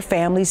pay for their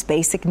family's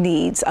basic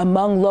needs.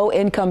 Among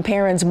low-income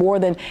parents, more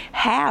than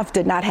half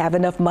did not have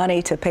enough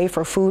money to pay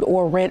for food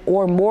or rent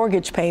or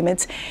mortgage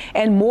payments,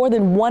 and more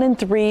than 1 in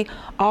 3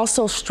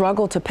 also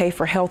struggle to pay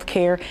for health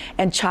care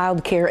and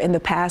child care in the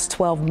past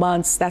 12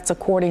 months. That's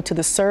according to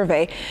the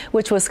survey,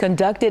 which was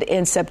conducted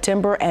in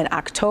September and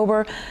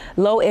October.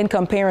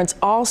 Low-income parents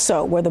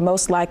also were the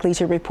most likely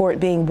to report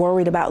being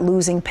worried about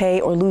losing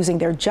pay or losing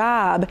their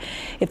job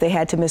if they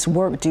had to miss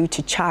work due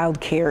to child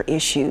care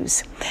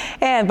issues.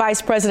 And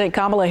Vice President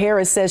Kamala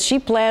Harris says she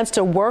plans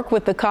to work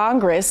with the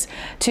Congress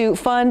to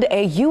fund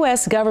a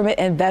U.S. government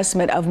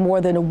investment of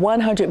more than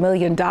 $100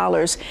 million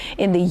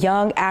in the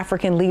Young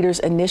African Leaders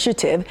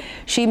Initiative.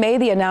 She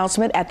made the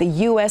announcement at the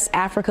U.S.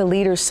 Africa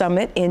Leaders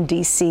Summit in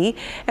D.C.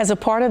 As a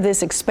part of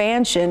this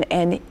expansion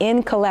and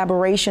in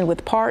collaboration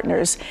with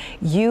partners,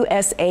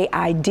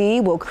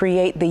 USAID will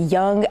create the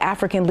Young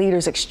African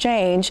Leaders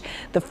Exchange,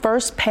 the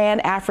first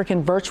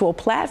Pan-African virtual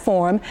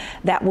platform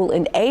that will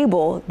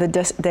enable the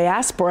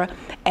diaspora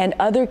and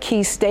other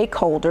key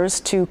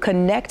stakeholders to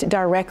connect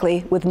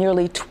directly with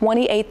nearly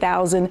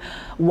 28,000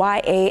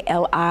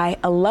 YALI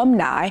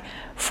alumni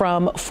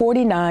from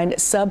 49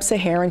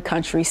 sub-Saharan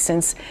countries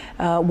since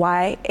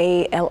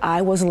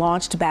YALI was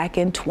launched back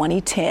in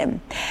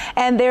 2010.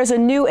 And there's a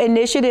new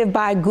initiative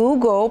by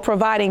Google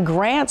providing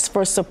grants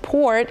for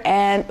support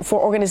and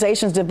for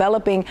organizations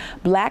developing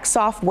Black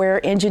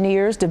software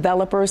engineers,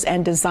 developers,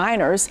 and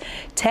designers.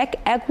 Tech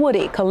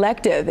Equity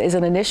Collective is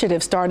an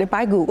initiative started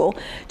by Google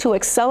to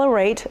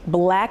accelerate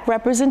Black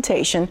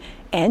representation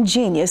and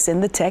genius in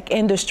the tech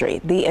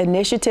industry. The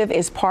initiative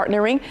is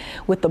partnering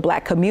with the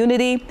Black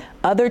community,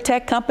 other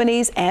tech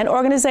companies, and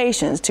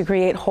organizations to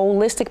create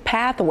holistic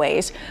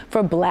pathways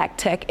for Black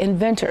tech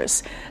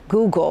inventors.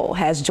 Google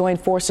has joined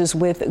forces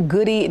with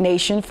Goody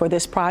Nation for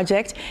this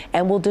project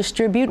and will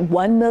distribute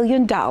 $1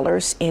 million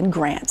in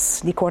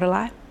grants.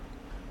 Nicordelai?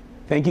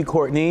 Thank you,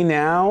 Courtney.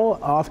 Now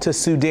off to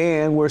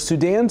Sudan, where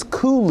Sudan's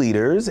coup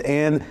leaders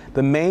and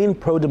the main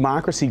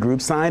pro-democracy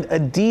group signed a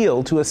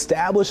deal to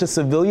establish a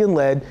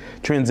civilian-led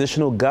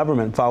transitional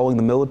government following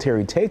the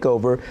military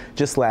takeover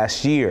just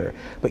last year.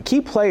 But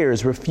key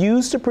players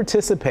refused to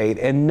participate,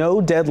 and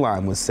no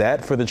deadline was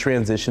set for the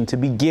transition to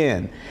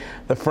begin.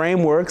 The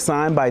framework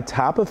signed by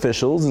top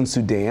officials in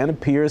Sudan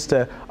appears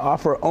to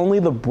offer only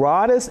the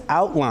broadest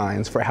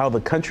outlines for how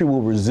the country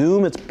will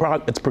resume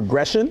its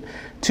progression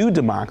to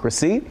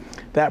democracy.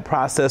 That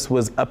process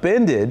was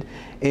upended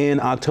in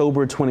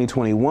October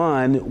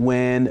 2021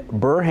 when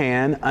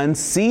Burhan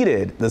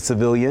unseated the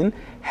civilian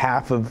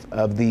half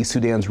of the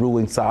Sudan's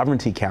ruling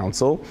Sovereignty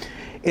Council.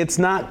 It's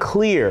not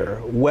clear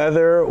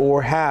whether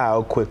or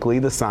how quickly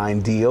the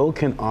signed deal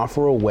can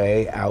offer a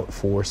way out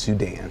for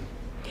Sudan.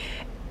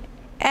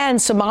 And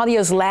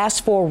Somalia's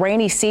last 4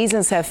 rainy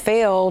seasons have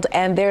failed,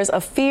 and there's a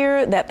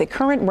fear that the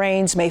current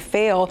rains may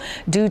fail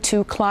due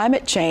to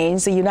climate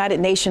change. The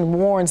United Nations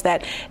warns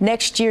that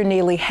next year,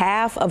 nearly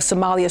half of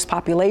Somalia's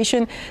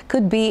population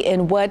could be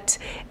in what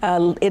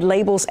it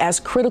labels as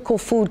critical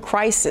food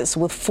crisis,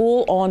 with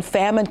full-on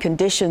famine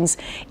conditions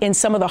in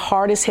some of the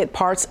hardest hit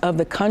parts of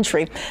the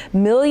country.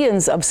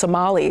 Millions of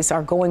Somalis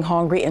are going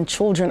hungry, and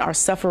children are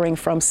suffering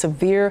from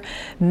severe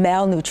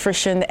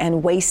malnutrition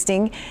and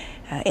wasting.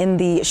 In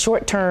the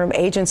short term,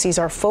 agencies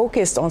are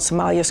focused on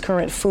Somalia's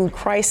current food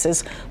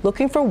crisis,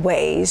 looking for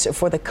ways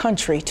for the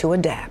country to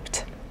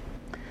adapt.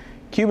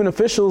 Cuban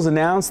officials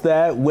announced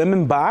that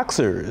women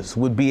boxers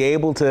would be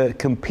able to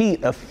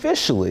compete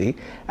officially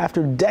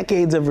after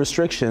decades of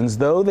restrictions,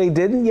 though they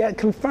didn't yet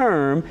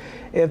confirm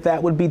if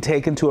that would be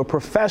taken to a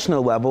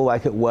professional level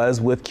like it was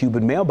with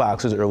Cuban male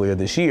boxers earlier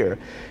this year.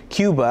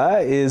 Cuba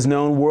is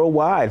known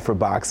worldwide for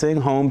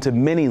boxing, home to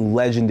many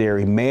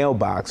legendary male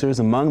boxers,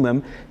 among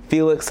them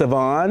Felix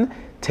Savon,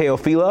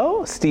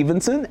 Teofilo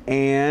Stevenson,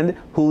 and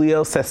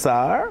Julio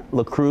Cesar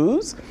La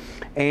Cruz,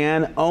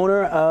 and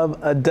owner of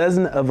a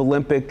dozen of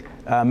Olympic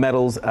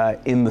medals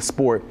in the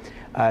sport.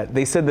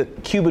 They said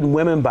that Cuban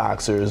women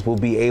boxers will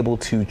be able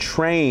to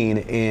train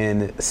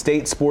in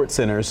state sports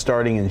centers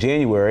starting in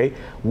January.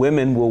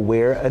 Women will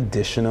wear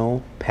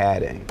additional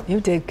padding. You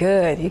did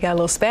good. You got a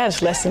little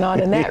Spanish lesson on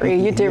in that,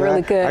 Reed. You did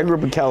really good. I grew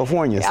up in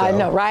California, so. I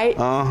know, right?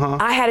 Uh-huh.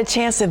 I had a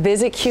chance to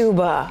visit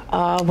Cuba.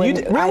 You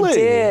did? Really? I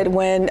did,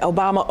 when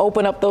Obama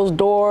opened up those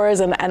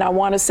doors, and I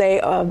want to say,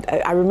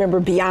 I remember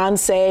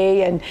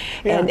Beyonce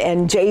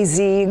and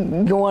Jay-Z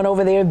going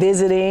over there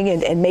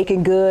visiting and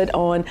making good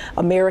on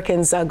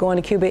Americans going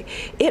to Cuba.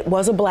 It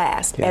was a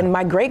blast. Yeah. And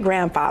my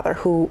great-grandfather,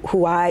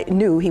 who I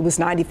knew, he was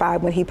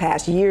 95 when he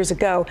passed years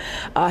ago.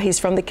 He's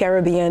from the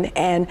Caribbean,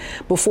 and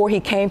before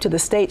he came to the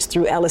States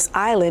through Ellis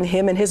Island,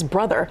 him and his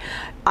brother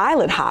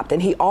island hopped,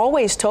 and he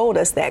always told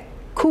us that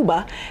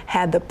Cuba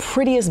had the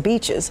prettiest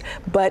beaches,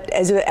 but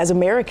as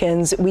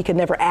Americans, we could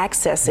never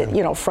access it,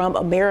 from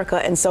America.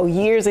 And so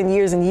years and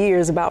years and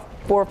years, about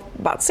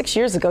 6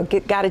 years ago,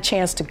 got a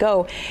chance to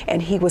go,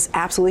 and he was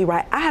absolutely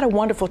right. I had a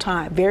wonderful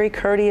time, very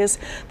courteous.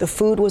 The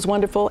food was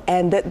wonderful,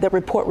 and the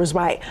report was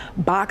right.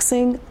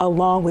 Boxing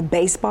along with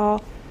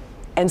baseball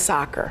and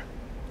soccer.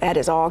 That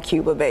is all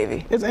Cuba,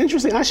 baby. It's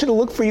interesting. I should have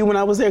looked for you when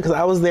I was there, because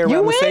I was there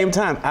around the same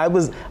time.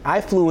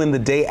 I flew in the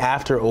day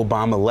after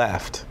Obama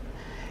left.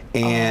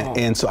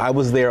 And so I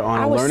was there on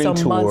a learning tour. I was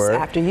some months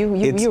after you.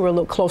 You were a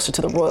little closer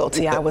to the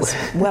royalty. I was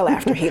well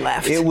after he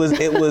left. It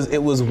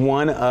was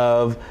one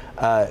of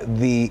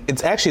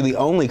it's actually the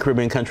only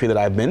Caribbean country that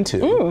I've been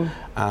to.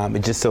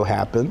 It just so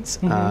happens.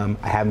 I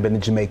haven't been to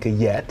Jamaica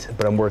yet,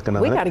 but I'm working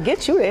on it. We got to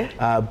get you there.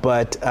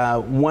 But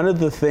one of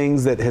the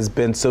things that has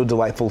been so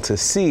delightful to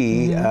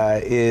see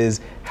is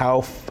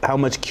how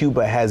much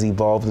Cuba has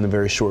evolved in a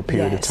very short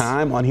period of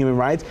time on human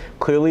rights.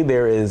 Clearly,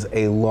 there is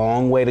a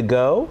long way to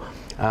go.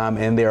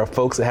 And there are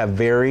folks that have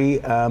very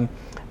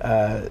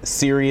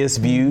serious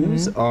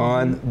views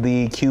on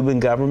the Cuban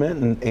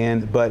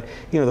government, but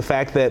the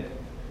fact that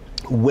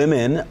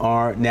women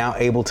are now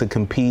able to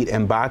compete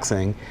in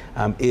boxing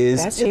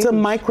it's a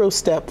micro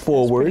step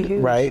forward,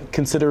 right?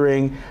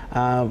 Considering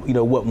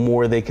what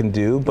more they can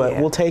do, but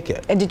we'll take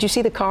it. And did you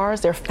see the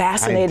cars? They're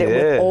fascinated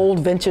with old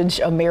vintage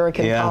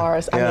American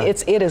cars. I mean,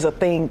 it is a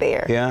thing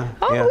there. We got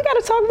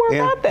to talk more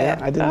about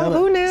that. I didn't know that.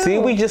 Who knew? See,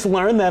 we just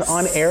learned that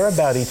on air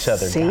about each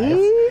other,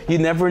 guys. You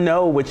never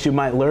know what you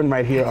might learn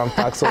right here on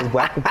Fox Soul's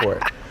Black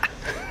Report.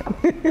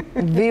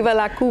 Viva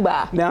la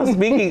Cuba. Now,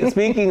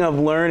 speaking of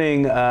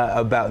learning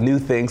about new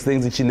things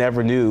that you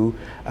never knew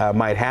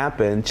might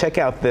happen, check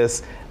out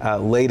this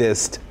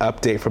latest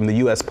update from the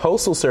U.S.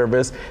 Postal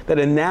Service that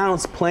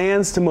announced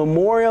plans to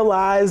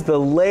memorialize the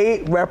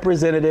late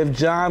Representative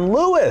John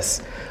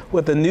Lewis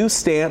with a new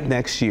stamp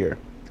next year.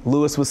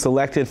 Lewis was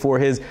selected for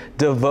his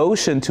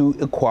devotion to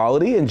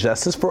equality and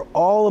justice for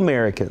all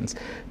Americans,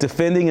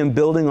 defending and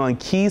building on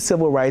key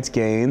civil rights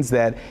gains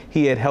that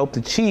he had helped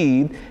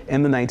achieve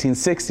in the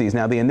 1960s.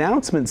 Now, the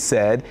announcement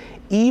said,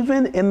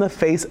 even in the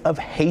face of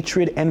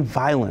hatred and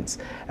violence,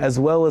 as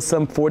well as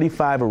some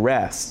 45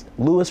 arrests,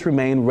 Lewis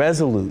remained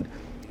resolute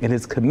in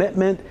his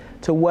commitment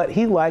to what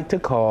he liked to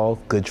call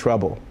good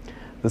trouble.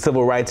 The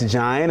civil rights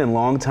giant and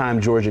longtime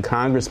Georgia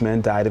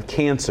congressman died of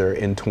cancer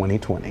in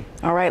 2020.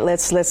 All right,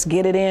 let's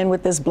get it in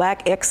with this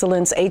Black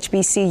Excellence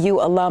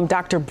HBCU alum.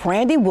 Dr.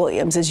 Brandy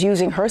Williams is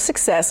using her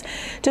success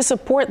to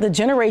support the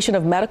generation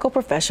of medical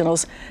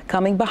professionals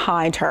coming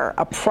behind her.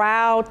 A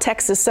proud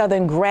Texas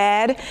Southern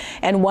grad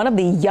and one of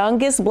the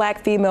youngest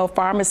Black female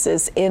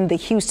pharmacists in the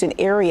Houston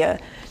area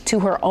to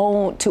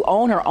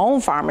own her own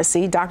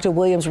pharmacy, Dr.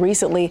 Williams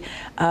recently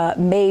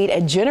made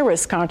a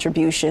generous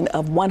contribution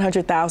of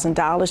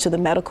 $100,000 to the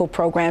medical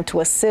program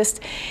to assist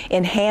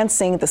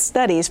enhancing the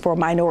studies for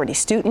minority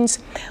students.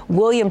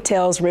 Williams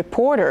tells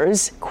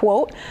reporters,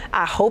 quote,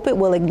 "I hope it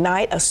will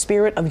ignite a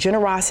spirit of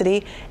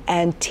generosity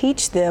and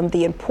teach them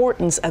the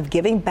importance of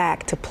giving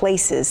back to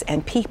places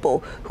and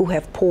people who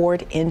have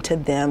poured into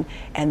them."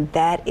 And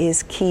that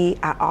is key.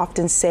 I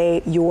often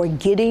say your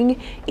getting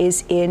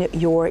is in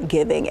your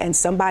giving. And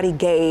somebody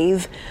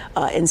gave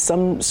in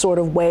some sort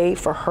of way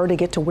for her to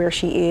get to where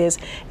she is,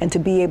 and to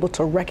be able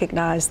to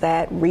recognize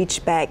that,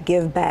 reach back,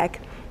 give back.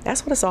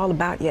 That's what it's all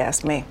about, you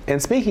ask me.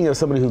 And speaking of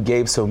somebody who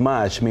gave so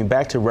much, I mean,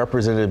 back to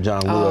Representative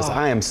John Lewis,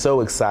 I am so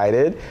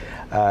excited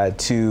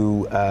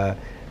to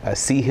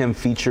see him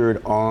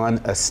featured on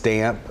a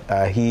stamp.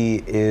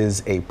 He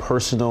is a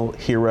personal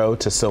hero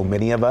to so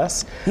many of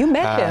us. You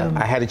met him.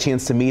 I had a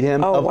chance to meet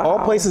him. Of all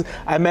places,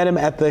 I met him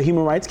at the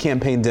Human Rights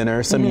Campaign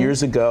dinner some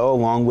years ago,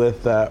 along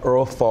with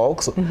Earl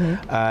Falks.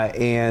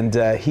 And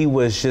he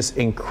was just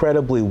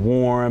incredibly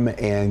warm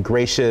and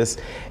gracious.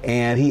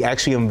 And he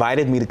actually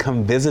invited me to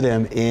come visit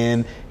him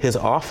in his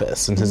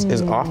office. And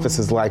his office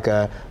is like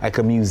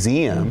a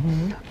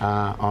museum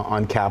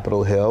on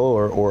Capitol Hill,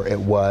 or it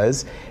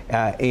was.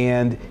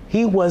 And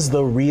he was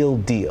the real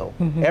deal.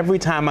 Every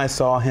time I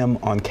saw him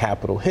on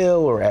Capitol Hill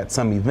or at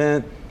some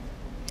event,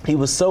 he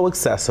was so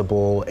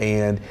accessible,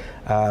 and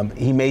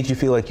he made you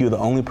feel like you were the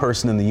only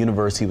person in the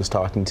universe he was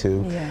talking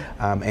to.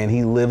 And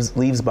he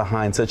leaves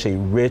behind such a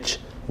rich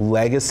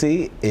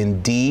legacy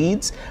in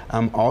deeds,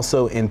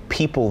 also in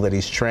people that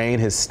he's trained,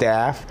 his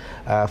staff.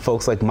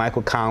 Folks like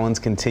Michael Collins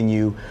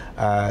continue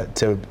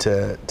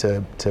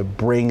to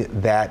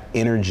bring that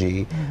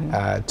energy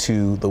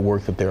to the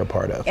work that they're a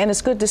part of. And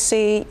it's good to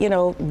see,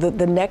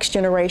 the next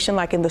generation,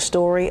 like in the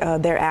story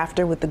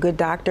thereafter with the good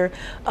doctor,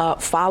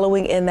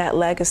 following in that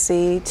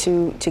legacy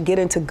to get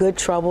into good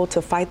trouble,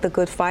 to fight the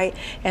good fight,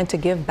 and to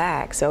give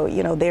back. So,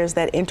 there's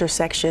that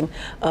intersection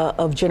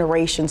of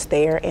generations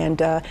there.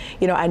 And,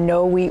 I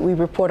know we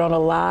report on a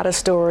lot of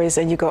stories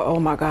and you go, oh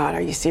my God,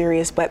 are you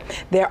serious? But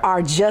there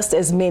are just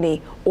as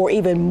many or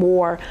even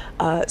more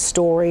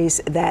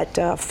stories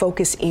that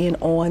focus in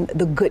on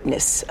the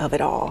goodness of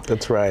it all.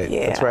 That's right.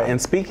 Yeah. That's right.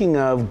 And speaking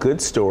of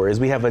good stories,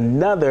 we have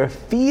another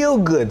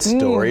feel-good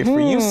story for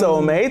you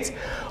soulmates.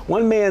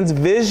 One man's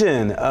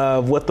vision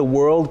of what the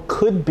world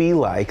could be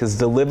like is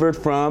delivered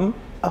from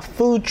a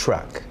food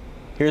truck.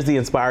 Here's the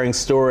inspiring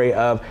story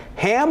of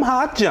Ham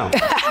Hock Jump.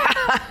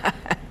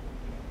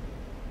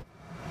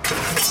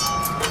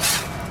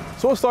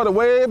 So it started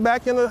way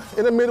back in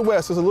the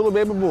Midwest as a little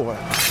baby boy.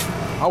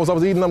 I was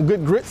eating them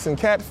good grits and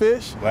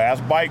catfish.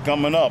 Last bite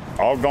coming up,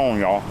 all gone,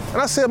 y'all.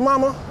 And I said,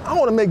 Mama, I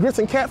want to make grits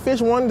and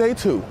catfish one day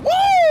too.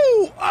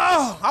 Woo!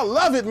 Oh, I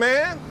love it,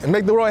 man. And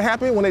make the world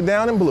happy when they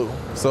down in blue.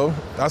 So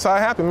that's how it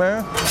happened,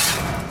 man.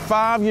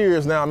 5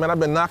 years now, man, I've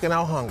been knocking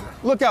out hunger.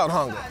 Look out,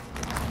 hunger.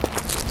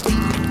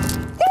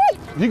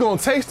 You gonna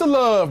taste the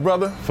love,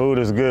 brother. Food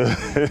is good.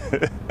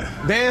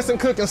 Dance and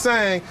cook and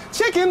sing,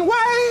 chicken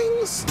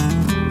wings.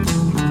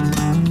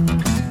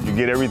 You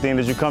get everything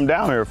that you come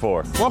down here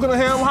for. Welcome to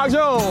Ham Hock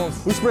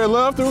Jones. We spread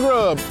love through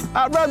grub.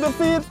 I'd rather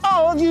feed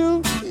all of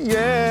you,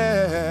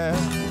 yeah.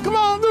 Come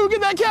on through,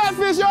 get that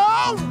catfish,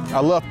 y'all.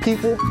 I love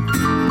people. Woo!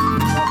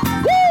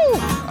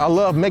 I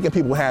love making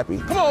people happy.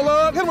 Come on,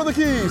 love, hit them with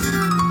the keys.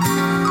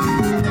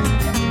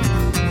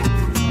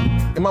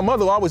 And my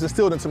mother always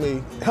instilled into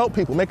me, help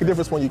people, make a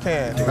difference when you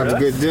can. Have a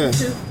good day.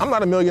 I'm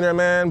not a millionaire,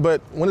 man, but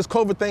when this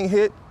COVID thing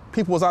hit,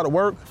 people was out of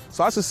work.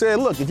 So I just said,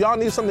 look, if y'all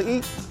need something to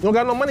eat, you don't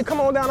got no money,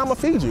 come on down, I'm gonna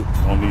feed you.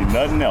 Don't need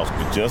nothing else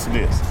but just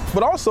this.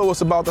 But also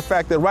it's about the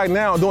fact that right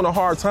now, during a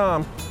hard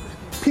time,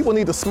 people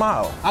need to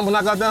smile. I'm gonna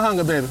knock out that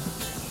hunger, baby.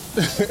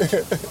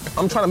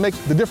 I'm trying to make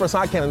the difference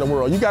I can in the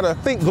world. You gotta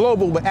think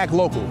global, but act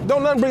local.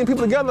 Don't nothing bring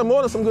people together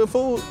more than some good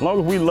food. As long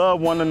as we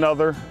love one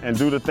another and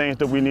do the things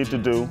that we need to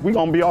do, we're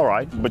gonna be all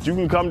right. But you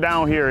can come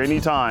down here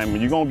anytime, and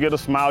you're gonna get a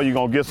smile, you're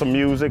gonna get some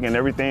music, and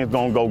everything's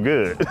gonna go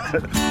good.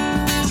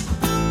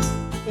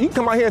 You can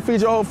come out here and feed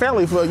your whole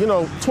family for,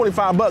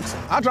 $25.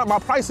 I dropped my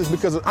prices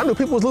because I knew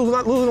people was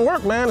losing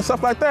work, man, and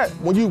stuff like that.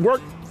 When you work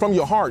from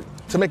your heart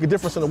to make a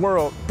difference in the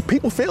world,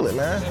 people feel it,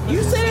 man.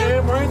 You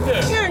Sam? Right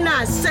there. You're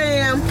not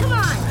Sam. Come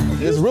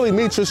on. It's really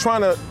me just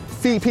trying to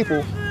feed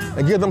people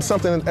and give them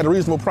something at a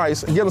reasonable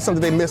price and give them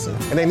something they're missing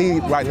and they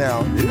need right now.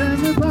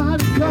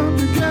 Everybody come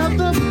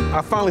together.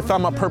 I finally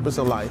found my purpose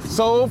in life.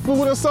 Soul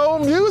food and soul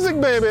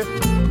music, baby.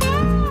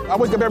 I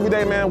wake up every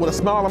day, man, with a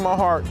smile on my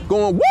heart,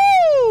 going,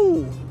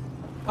 woo!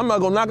 I'm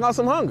gonna go knock out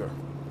some hunger,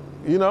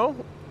 Woo!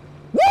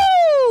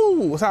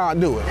 That's how I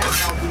do it.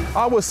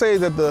 I would say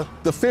that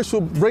the fish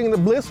will bring the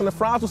bliss and the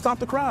fries will stop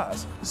the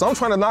cries. So I'm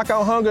trying to knock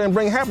out hunger and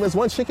bring happiness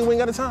one chicken wing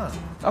at a time.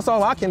 That's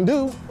all I can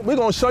do. We're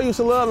gonna show you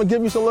some love and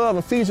give you some love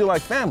and feed you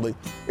like family.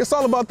 It's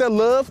all about that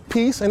love,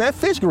 peace, and that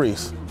fish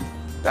grease.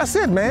 That's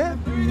it, man.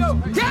 Here you go.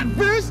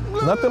 Catfish!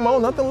 Nothing more,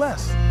 nothing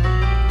less.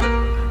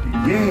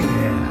 Yeah.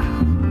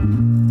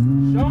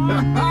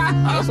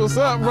 That's what's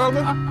up,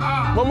 brother.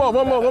 One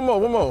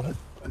more.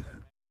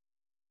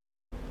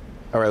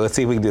 All right, let's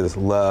see if we can do this.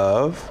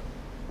 Love,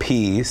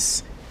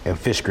 peace, and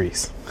fish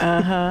grease.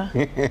 That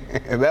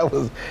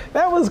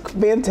was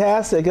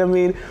fantastic. I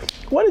mean,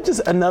 what is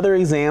just another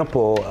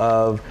example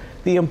of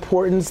the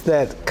importance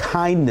that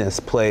kindness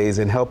plays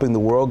in helping the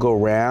world go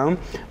round.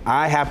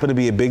 I happen to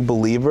be a big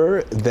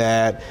believer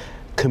that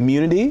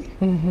community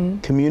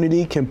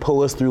can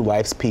pull us through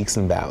life's peaks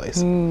and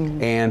valleys.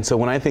 And so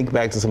when I think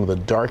back to some of the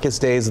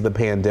darkest days of the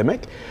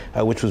pandemic,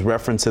 which was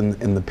referenced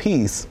in the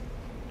piece,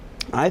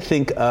 I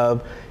think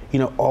of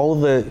all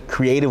the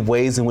creative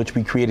ways in which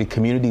we created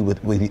community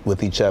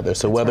with each other.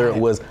 So whether it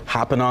was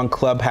hopping on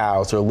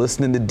Clubhouse or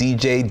listening to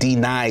DJ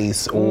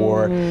D-Nice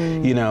or,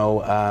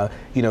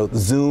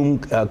 Zoom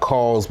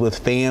calls with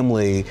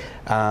family,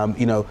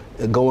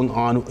 going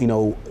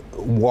on,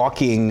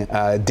 walking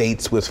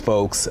dates with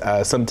folks,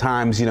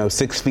 sometimes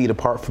 6 feet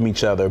apart from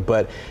each other,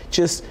 but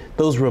just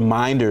those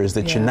reminders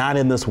that you're not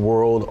in this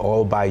world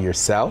all by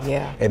yourself,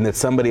 and that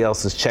somebody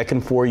else is checking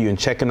for you and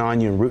checking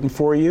on you and rooting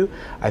for you.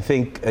 I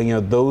think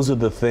those are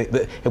the things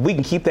that if we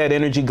can keep that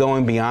energy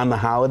going beyond the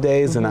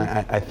holidays, and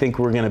I think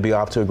we're going to be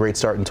off to a great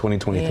start in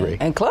 2023.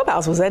 And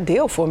Clubhouse was that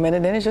deal for a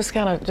minute, then it just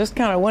kind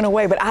of went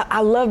away. But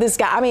I love this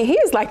guy. I mean, he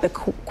is like the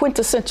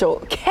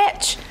quintessential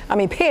catch. I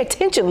mean, pay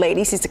attention,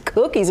 ladies. He's a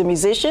cook. He's a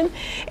musician,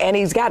 and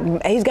he's got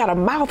a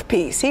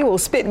mouthpiece. He will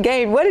spit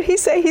game. What did he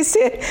say? He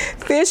said,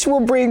 "Fish will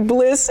bring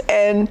bliss,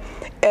 and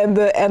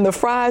the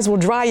fries will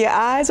dry your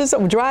eyes," or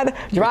something. Dry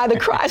the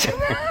crotch.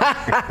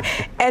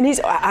 And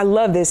I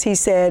love this. He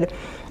said,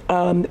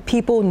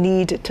 people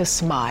need to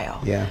smile.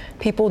 Yeah.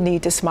 People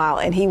need to smile.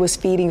 And he was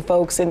feeding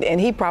folks,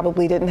 and he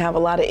probably didn't have a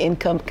lot of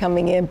income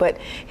coming in, but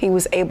he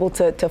was able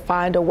to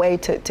find a way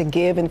to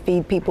give and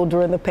feed people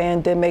during the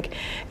pandemic.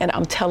 And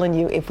I'm telling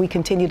you, if we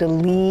continue to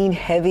lean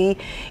heavy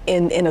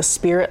in a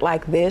spirit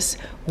like this,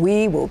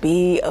 we will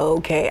be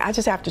okay. I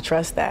just have to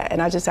trust that.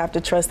 And I just have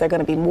to trust there are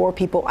going to be more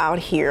people out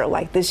here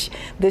like this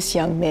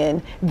young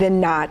man than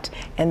not.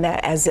 And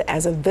that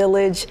as a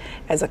village,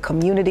 as a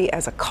community,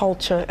 as a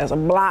culture, as a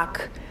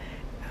block,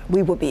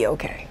 we will be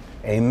okay.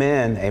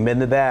 Amen. Amen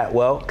to that.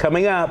 Well,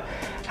 coming up,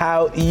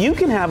 how you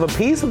can have a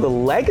piece of the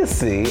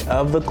legacy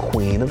of the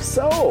Queen of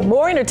Soul.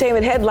 More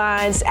entertainment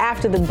headlines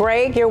after the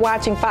break. You're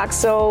watching Fox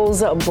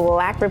Soul's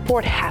Black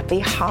Report. Happy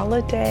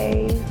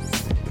holidays.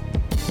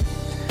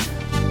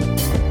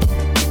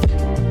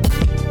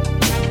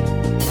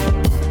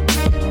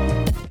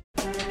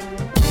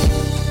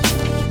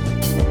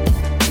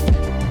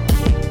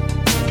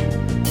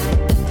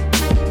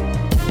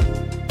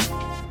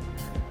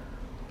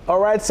 All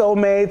right,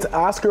 Soulmates,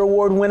 Oscar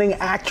Award-winning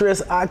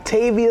actress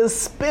Octavia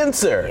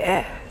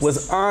Spencer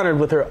was honored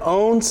with her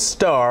own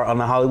star on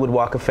the Hollywood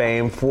Walk of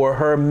Fame for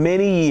her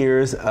many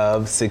years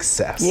of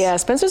success. Yeah,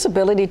 Spencer's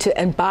ability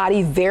to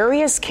embody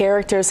various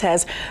characters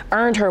has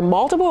earned her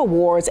multiple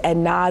awards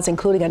and nods,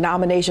 including a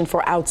nomination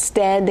for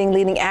Outstanding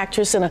Leading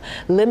Actress in a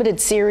Limited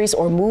Series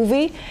or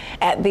Movie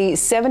at the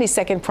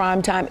 72nd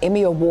Primetime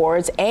Emmy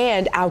Awards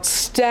and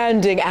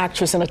Outstanding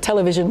Actress in a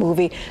Television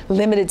Movie,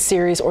 Limited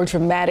Series or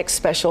Dramatic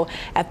Special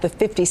at the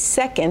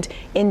 52nd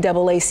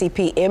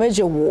NAACP Image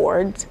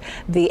Awards.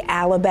 The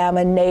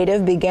Alabama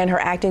native began her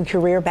acting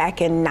career back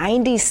in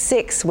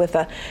 '96 with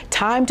A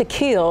Time to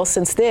Kill.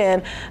 Since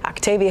then,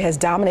 Octavia has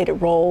dominated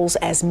roles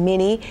as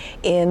Minnie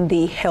in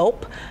The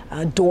Help,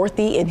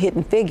 Dorothy in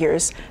Hidden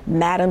Figures,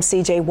 Madam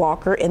C.J.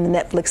 Walker in the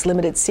Netflix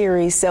limited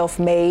series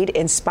Self-Made,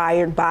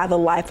 inspired by the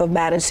life of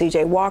Madam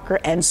C.J. Walker,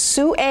 and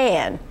Sue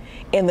Ann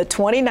in the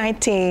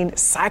 2019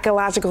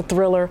 psychological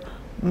thriller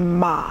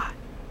Ma.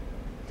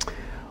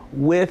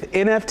 With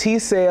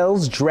NFT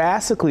sales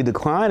drastically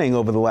declining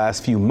over the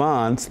last few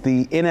months,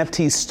 the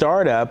NFT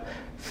startup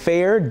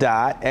Fair.xyz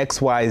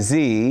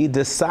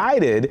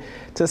decided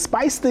to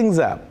spice things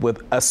up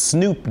with a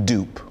Snoop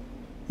dupe.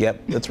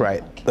 Yep, that's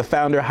right. The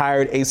founder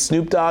hired a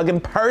Snoop Dogg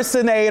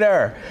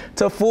impersonator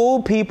to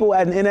fool people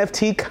at an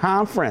NFT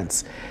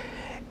conference.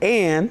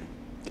 And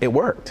it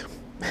worked.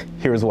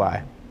 Here's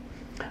why.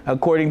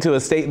 According to a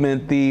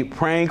statement, the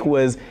prank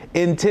was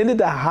intended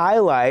to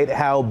highlight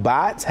how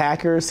bots,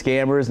 hackers,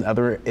 scammers, and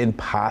other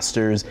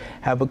imposters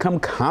have become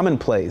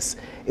commonplace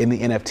in the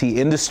NFT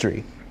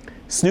industry.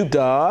 Snoop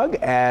Dogg,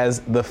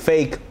 as the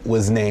fake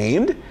was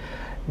named,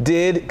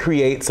 did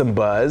create some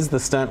buzz. The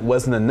stunt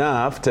wasn't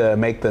enough to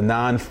make the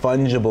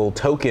non-fungible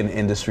token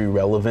industry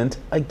relevant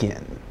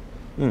again.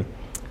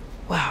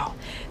 Wow.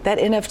 That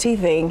NFT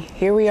thing,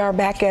 here we are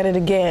back at it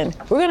again.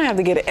 We're gonna have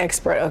to get an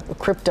expert, a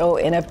crypto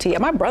NFT.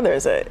 My brother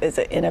is an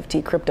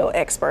NFT crypto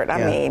expert.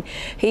 I mean,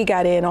 he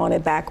got in on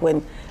it back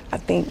when I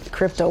think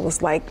crypto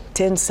was like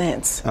 10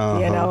 cents, you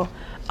know?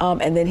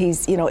 And then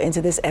he's,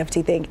 into this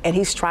NFT thing, and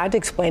he's tried to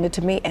explain it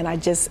to me, and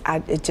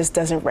it just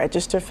doesn't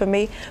register for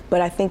me. But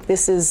I think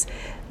this is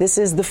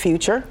the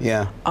future.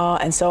 Yeah.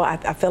 And so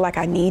I feel like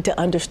I need to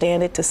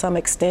understand it to some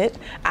extent.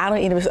 I don't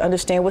even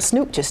understand what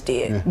Snoop just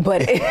did,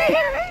 but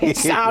it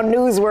sounds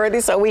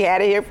newsworthy, so we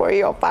had it here for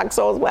you on Fox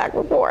Soul's Black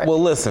Report.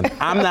 Well, listen,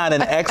 I'm not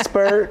an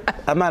expert,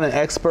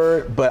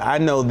 but I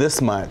know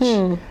this much.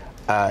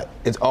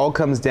 It all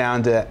comes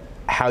down to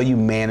how you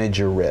manage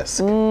your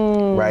risk,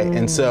 right?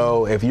 And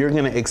so if you're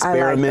going to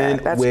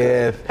experiment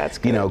with,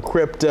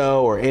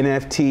 crypto or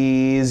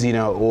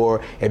NFTs,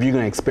 or if you're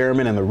going to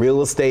experiment in the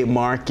real estate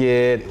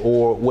market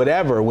or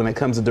whatever, when it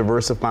comes to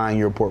diversifying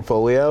your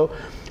portfolio,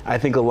 I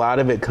think a lot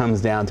of it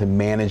comes down to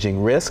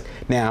managing risk.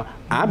 Now,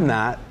 I'm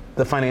not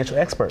the financial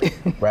expert,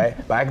 right?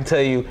 But I can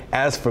tell you,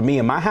 as for me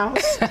and my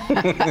house,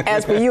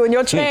 as for you and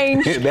your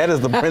change, that is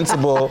the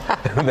principle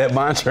that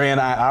Montre and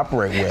I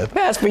operate with.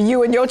 As for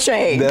you and your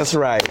change. That's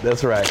right.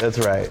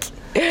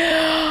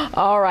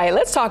 All right,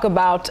 let's talk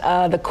about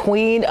the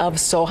Queen of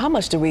Soul. How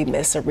much do we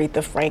miss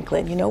Aretha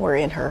Franklin? We're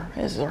in her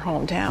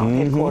hometown,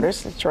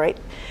 headquarters, Detroit.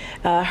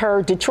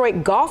 Her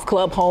Detroit Golf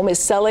Club home is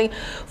selling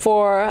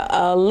for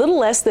a little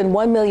less than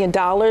 $1 million,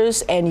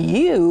 and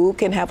you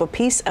can have a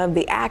piece of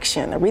the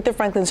action. Aretha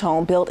Franklin's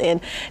home, built in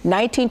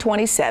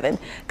 1927,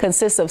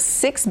 consists of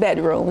 6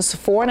 bedrooms,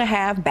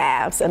 4.5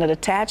 baths, and an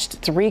attached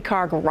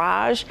 3-car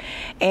garage,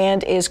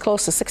 and is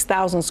close to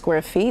 6,000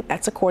 square feet.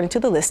 That's according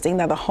to the listing.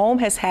 Now, the home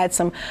has had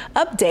some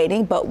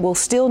updating, but will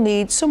still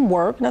need some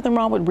work. Nothing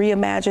wrong with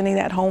reimagining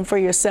that home for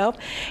yourself.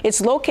 It's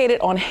located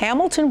on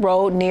Hamilton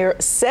Road near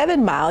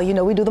 7 Mile.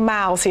 We do the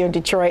miles here in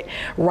Detroit,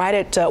 right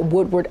at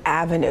Woodward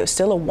Avenue.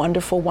 Still a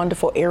wonderful,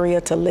 wonderful area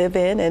to live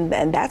in,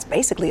 and that's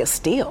basically a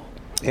steal.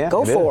 Yeah,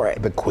 Go for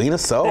it. The Queen of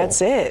Soul.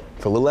 That's it.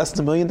 For a little less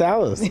than $1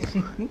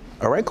 million.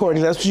 All right,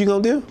 Courtney, that's what you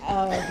gonna do?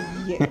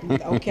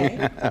 Yeah,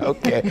 okay.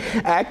 Okay.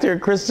 Actor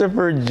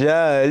Christopher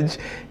Judge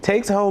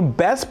takes home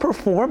Best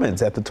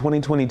Performance at the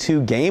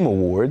 2022 Game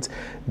Awards.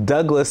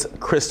 Douglas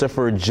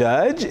Christopher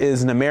Judge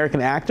is an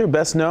American actor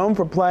best known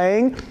for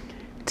playing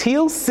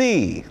Teal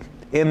C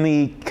in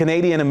the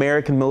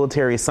Canadian-American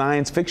military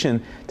science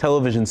fiction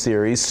television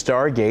series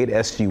Stargate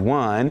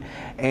SG-1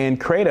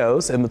 and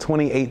Kratos in the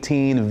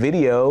 2018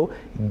 video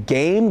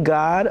Game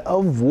God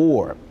of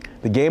War.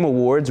 The Game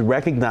Awards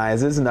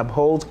recognizes and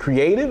upholds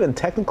creative and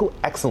technical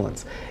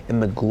excellence in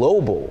the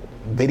global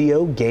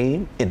video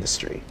game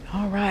industry.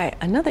 All right,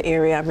 another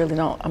area I'm really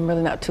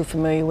not too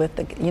familiar with.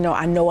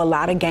 I know a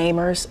lot of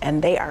gamers,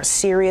 and they are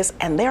serious,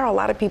 and there are a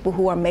lot of people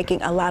who are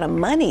making a lot of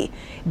money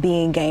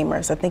being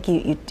gamers. I think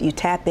you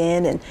tap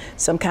in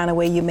some kind of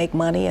way you make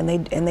money, and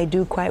they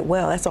do quite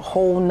well. That's a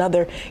whole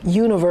nother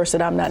universe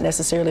that I'm not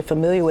necessarily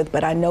familiar with,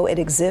 but I know it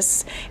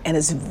exists and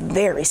is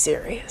very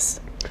serious.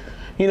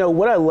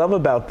 What I love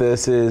about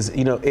this is,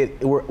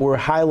 we're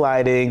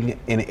highlighting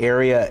an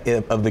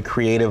area of the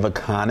creative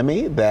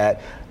economy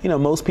that,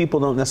 most people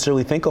don't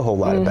necessarily think a whole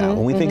lot about.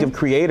 When we think of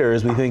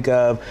creators, we think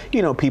of,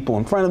 people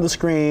in front of the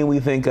screen, we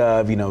think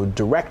of,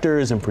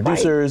 directors and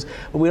producers,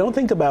 but we don't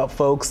think about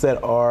folks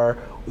that are,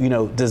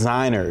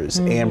 designers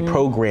and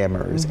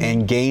programmers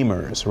and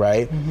gamers,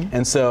 right?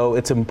 And so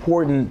it's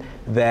important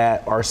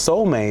that our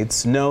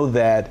soulmates know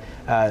that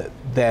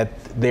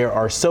there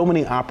are so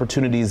many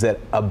opportunities that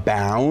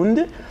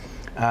abound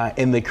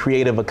in the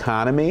creative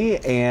economy,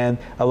 and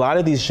a lot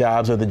of these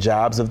jobs are the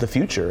jobs of the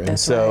future. And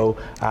so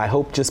I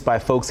hope just by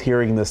folks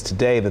hearing this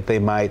today that they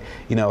might,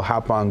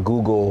 hop on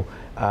Google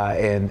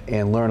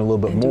and learn a little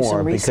bit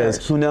more,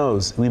 because who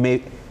knows,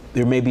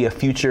 there may be a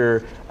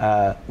future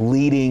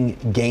leading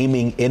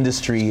gaming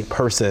industry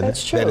person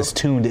that is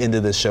tuned into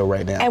this show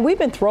right now. And we've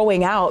been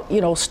throwing out,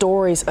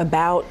 stories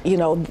about,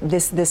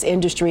 this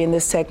industry and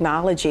this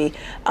technology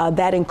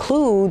that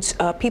includes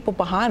people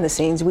behind the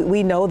scenes.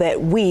 We know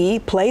that we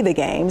play the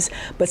games,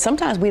 but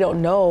sometimes we don't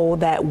know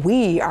that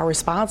we are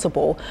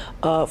responsible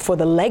for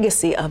the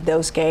legacy of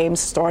those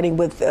games, starting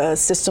with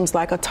systems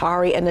like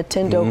Atari and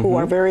Nintendo, who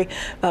are very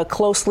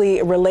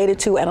closely related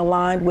to and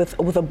aligned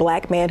with a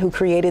black man who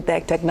created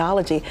that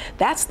technology.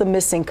 That's the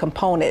missing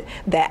component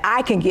that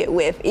I can get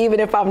with,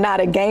 even if I'm not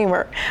a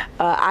gamer.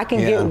 I can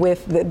get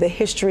with the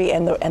history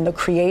and the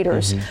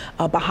creators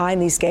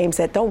behind these games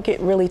that don't get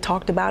really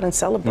talked about and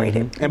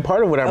celebrated. And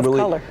part of what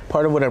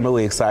I'm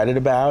really excited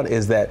about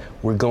is that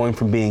we're going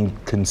from being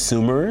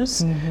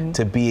consumers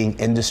to being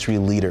industry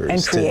leaders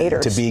and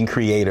creators, to being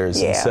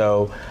creators. And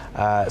so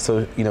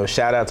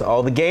shout out to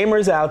all the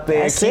gamers out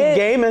there. Keep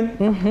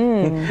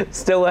gaming.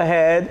 Still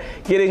ahead.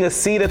 Getting a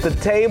seat at the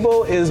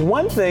table is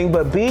one thing,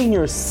 but being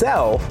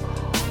yourself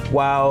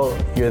while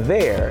you're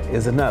there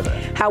is another.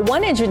 How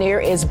one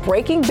engineer is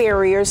breaking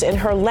barriers in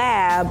her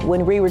lab.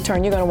 When we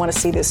return, you're going to want to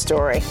see this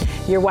story.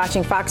 You're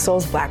watching Fox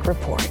Soul's Black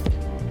Report.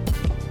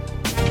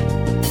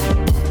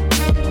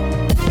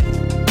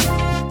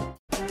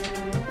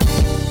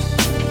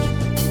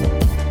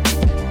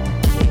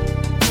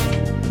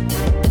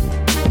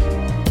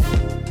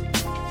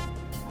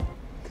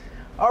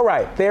 All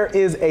right, there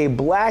is a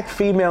black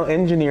female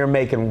engineer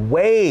making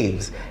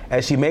waves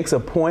as she makes a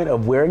point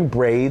of wearing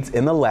braids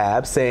in the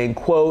lab, saying,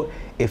 quote,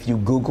 "If you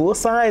Google a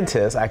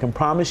scientist, I can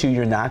promise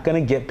you're not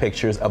going to get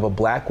pictures of a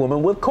black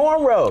woman with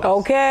cornrows."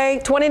 Okay,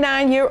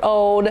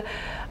 29-year-old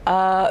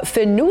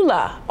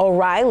Fenula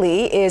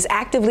O'Reilly is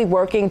actively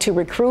working to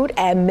recruit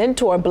and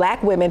mentor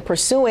black women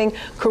pursuing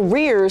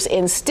careers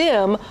in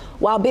STEM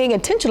while being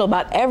intentional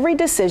about every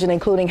decision,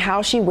 including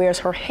how she wears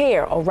her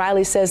hair.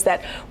 O'Reilly says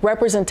that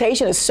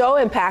representation is so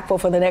impactful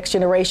for the next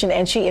generation,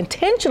 and she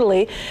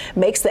intentionally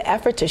makes the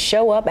effort to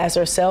show up as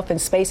herself in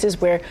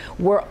spaces where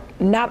we're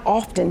not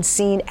often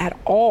seen at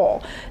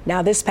all.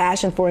 Now, this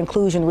passion for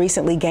inclusion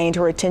recently gained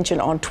her attention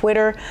on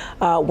Twitter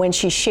when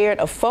she shared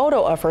a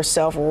photo of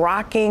herself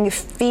rocking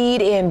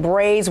feed-in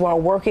braids while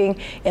working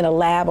in a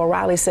lab.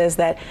 O'Reilly says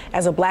that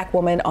as a black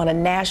woman on a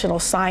national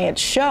science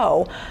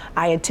show,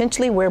 I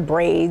intentionally wear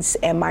braids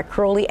and my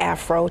curly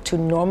afro to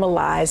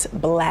normalize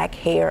black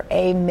hair.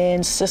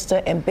 Amen,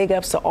 sister, and big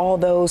ups to all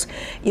those,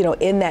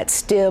 in that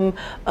STEM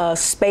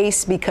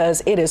space,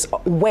 because it is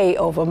way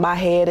over my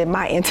head and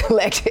my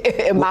intellect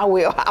and my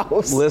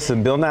wheelhouse.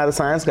 Listen, Bill Nye the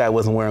Science Guy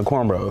wasn't wearing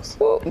cornrows.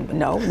 Well,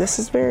 no, this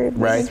is very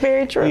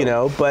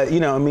true. But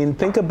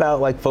think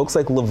about like folks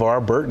like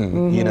LeVar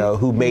Burton,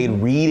 who made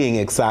reading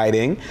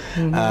exciting.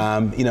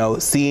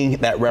 Seeing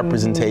that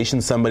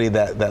representation, somebody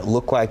that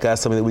looked like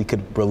us, somebody that we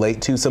could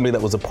relate to, somebody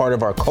that was a part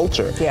of our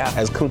culture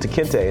as Kunta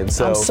Kinte. And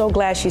so I'm so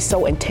glad she's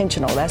so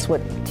intentional. That's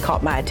what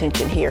caught my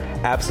attention here.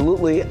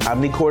 Absolutely.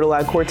 I'm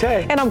Nicordelai Corte.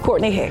 And I'm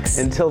Courtney Hicks.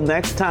 Until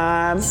next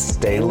time,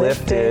 stay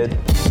lifted.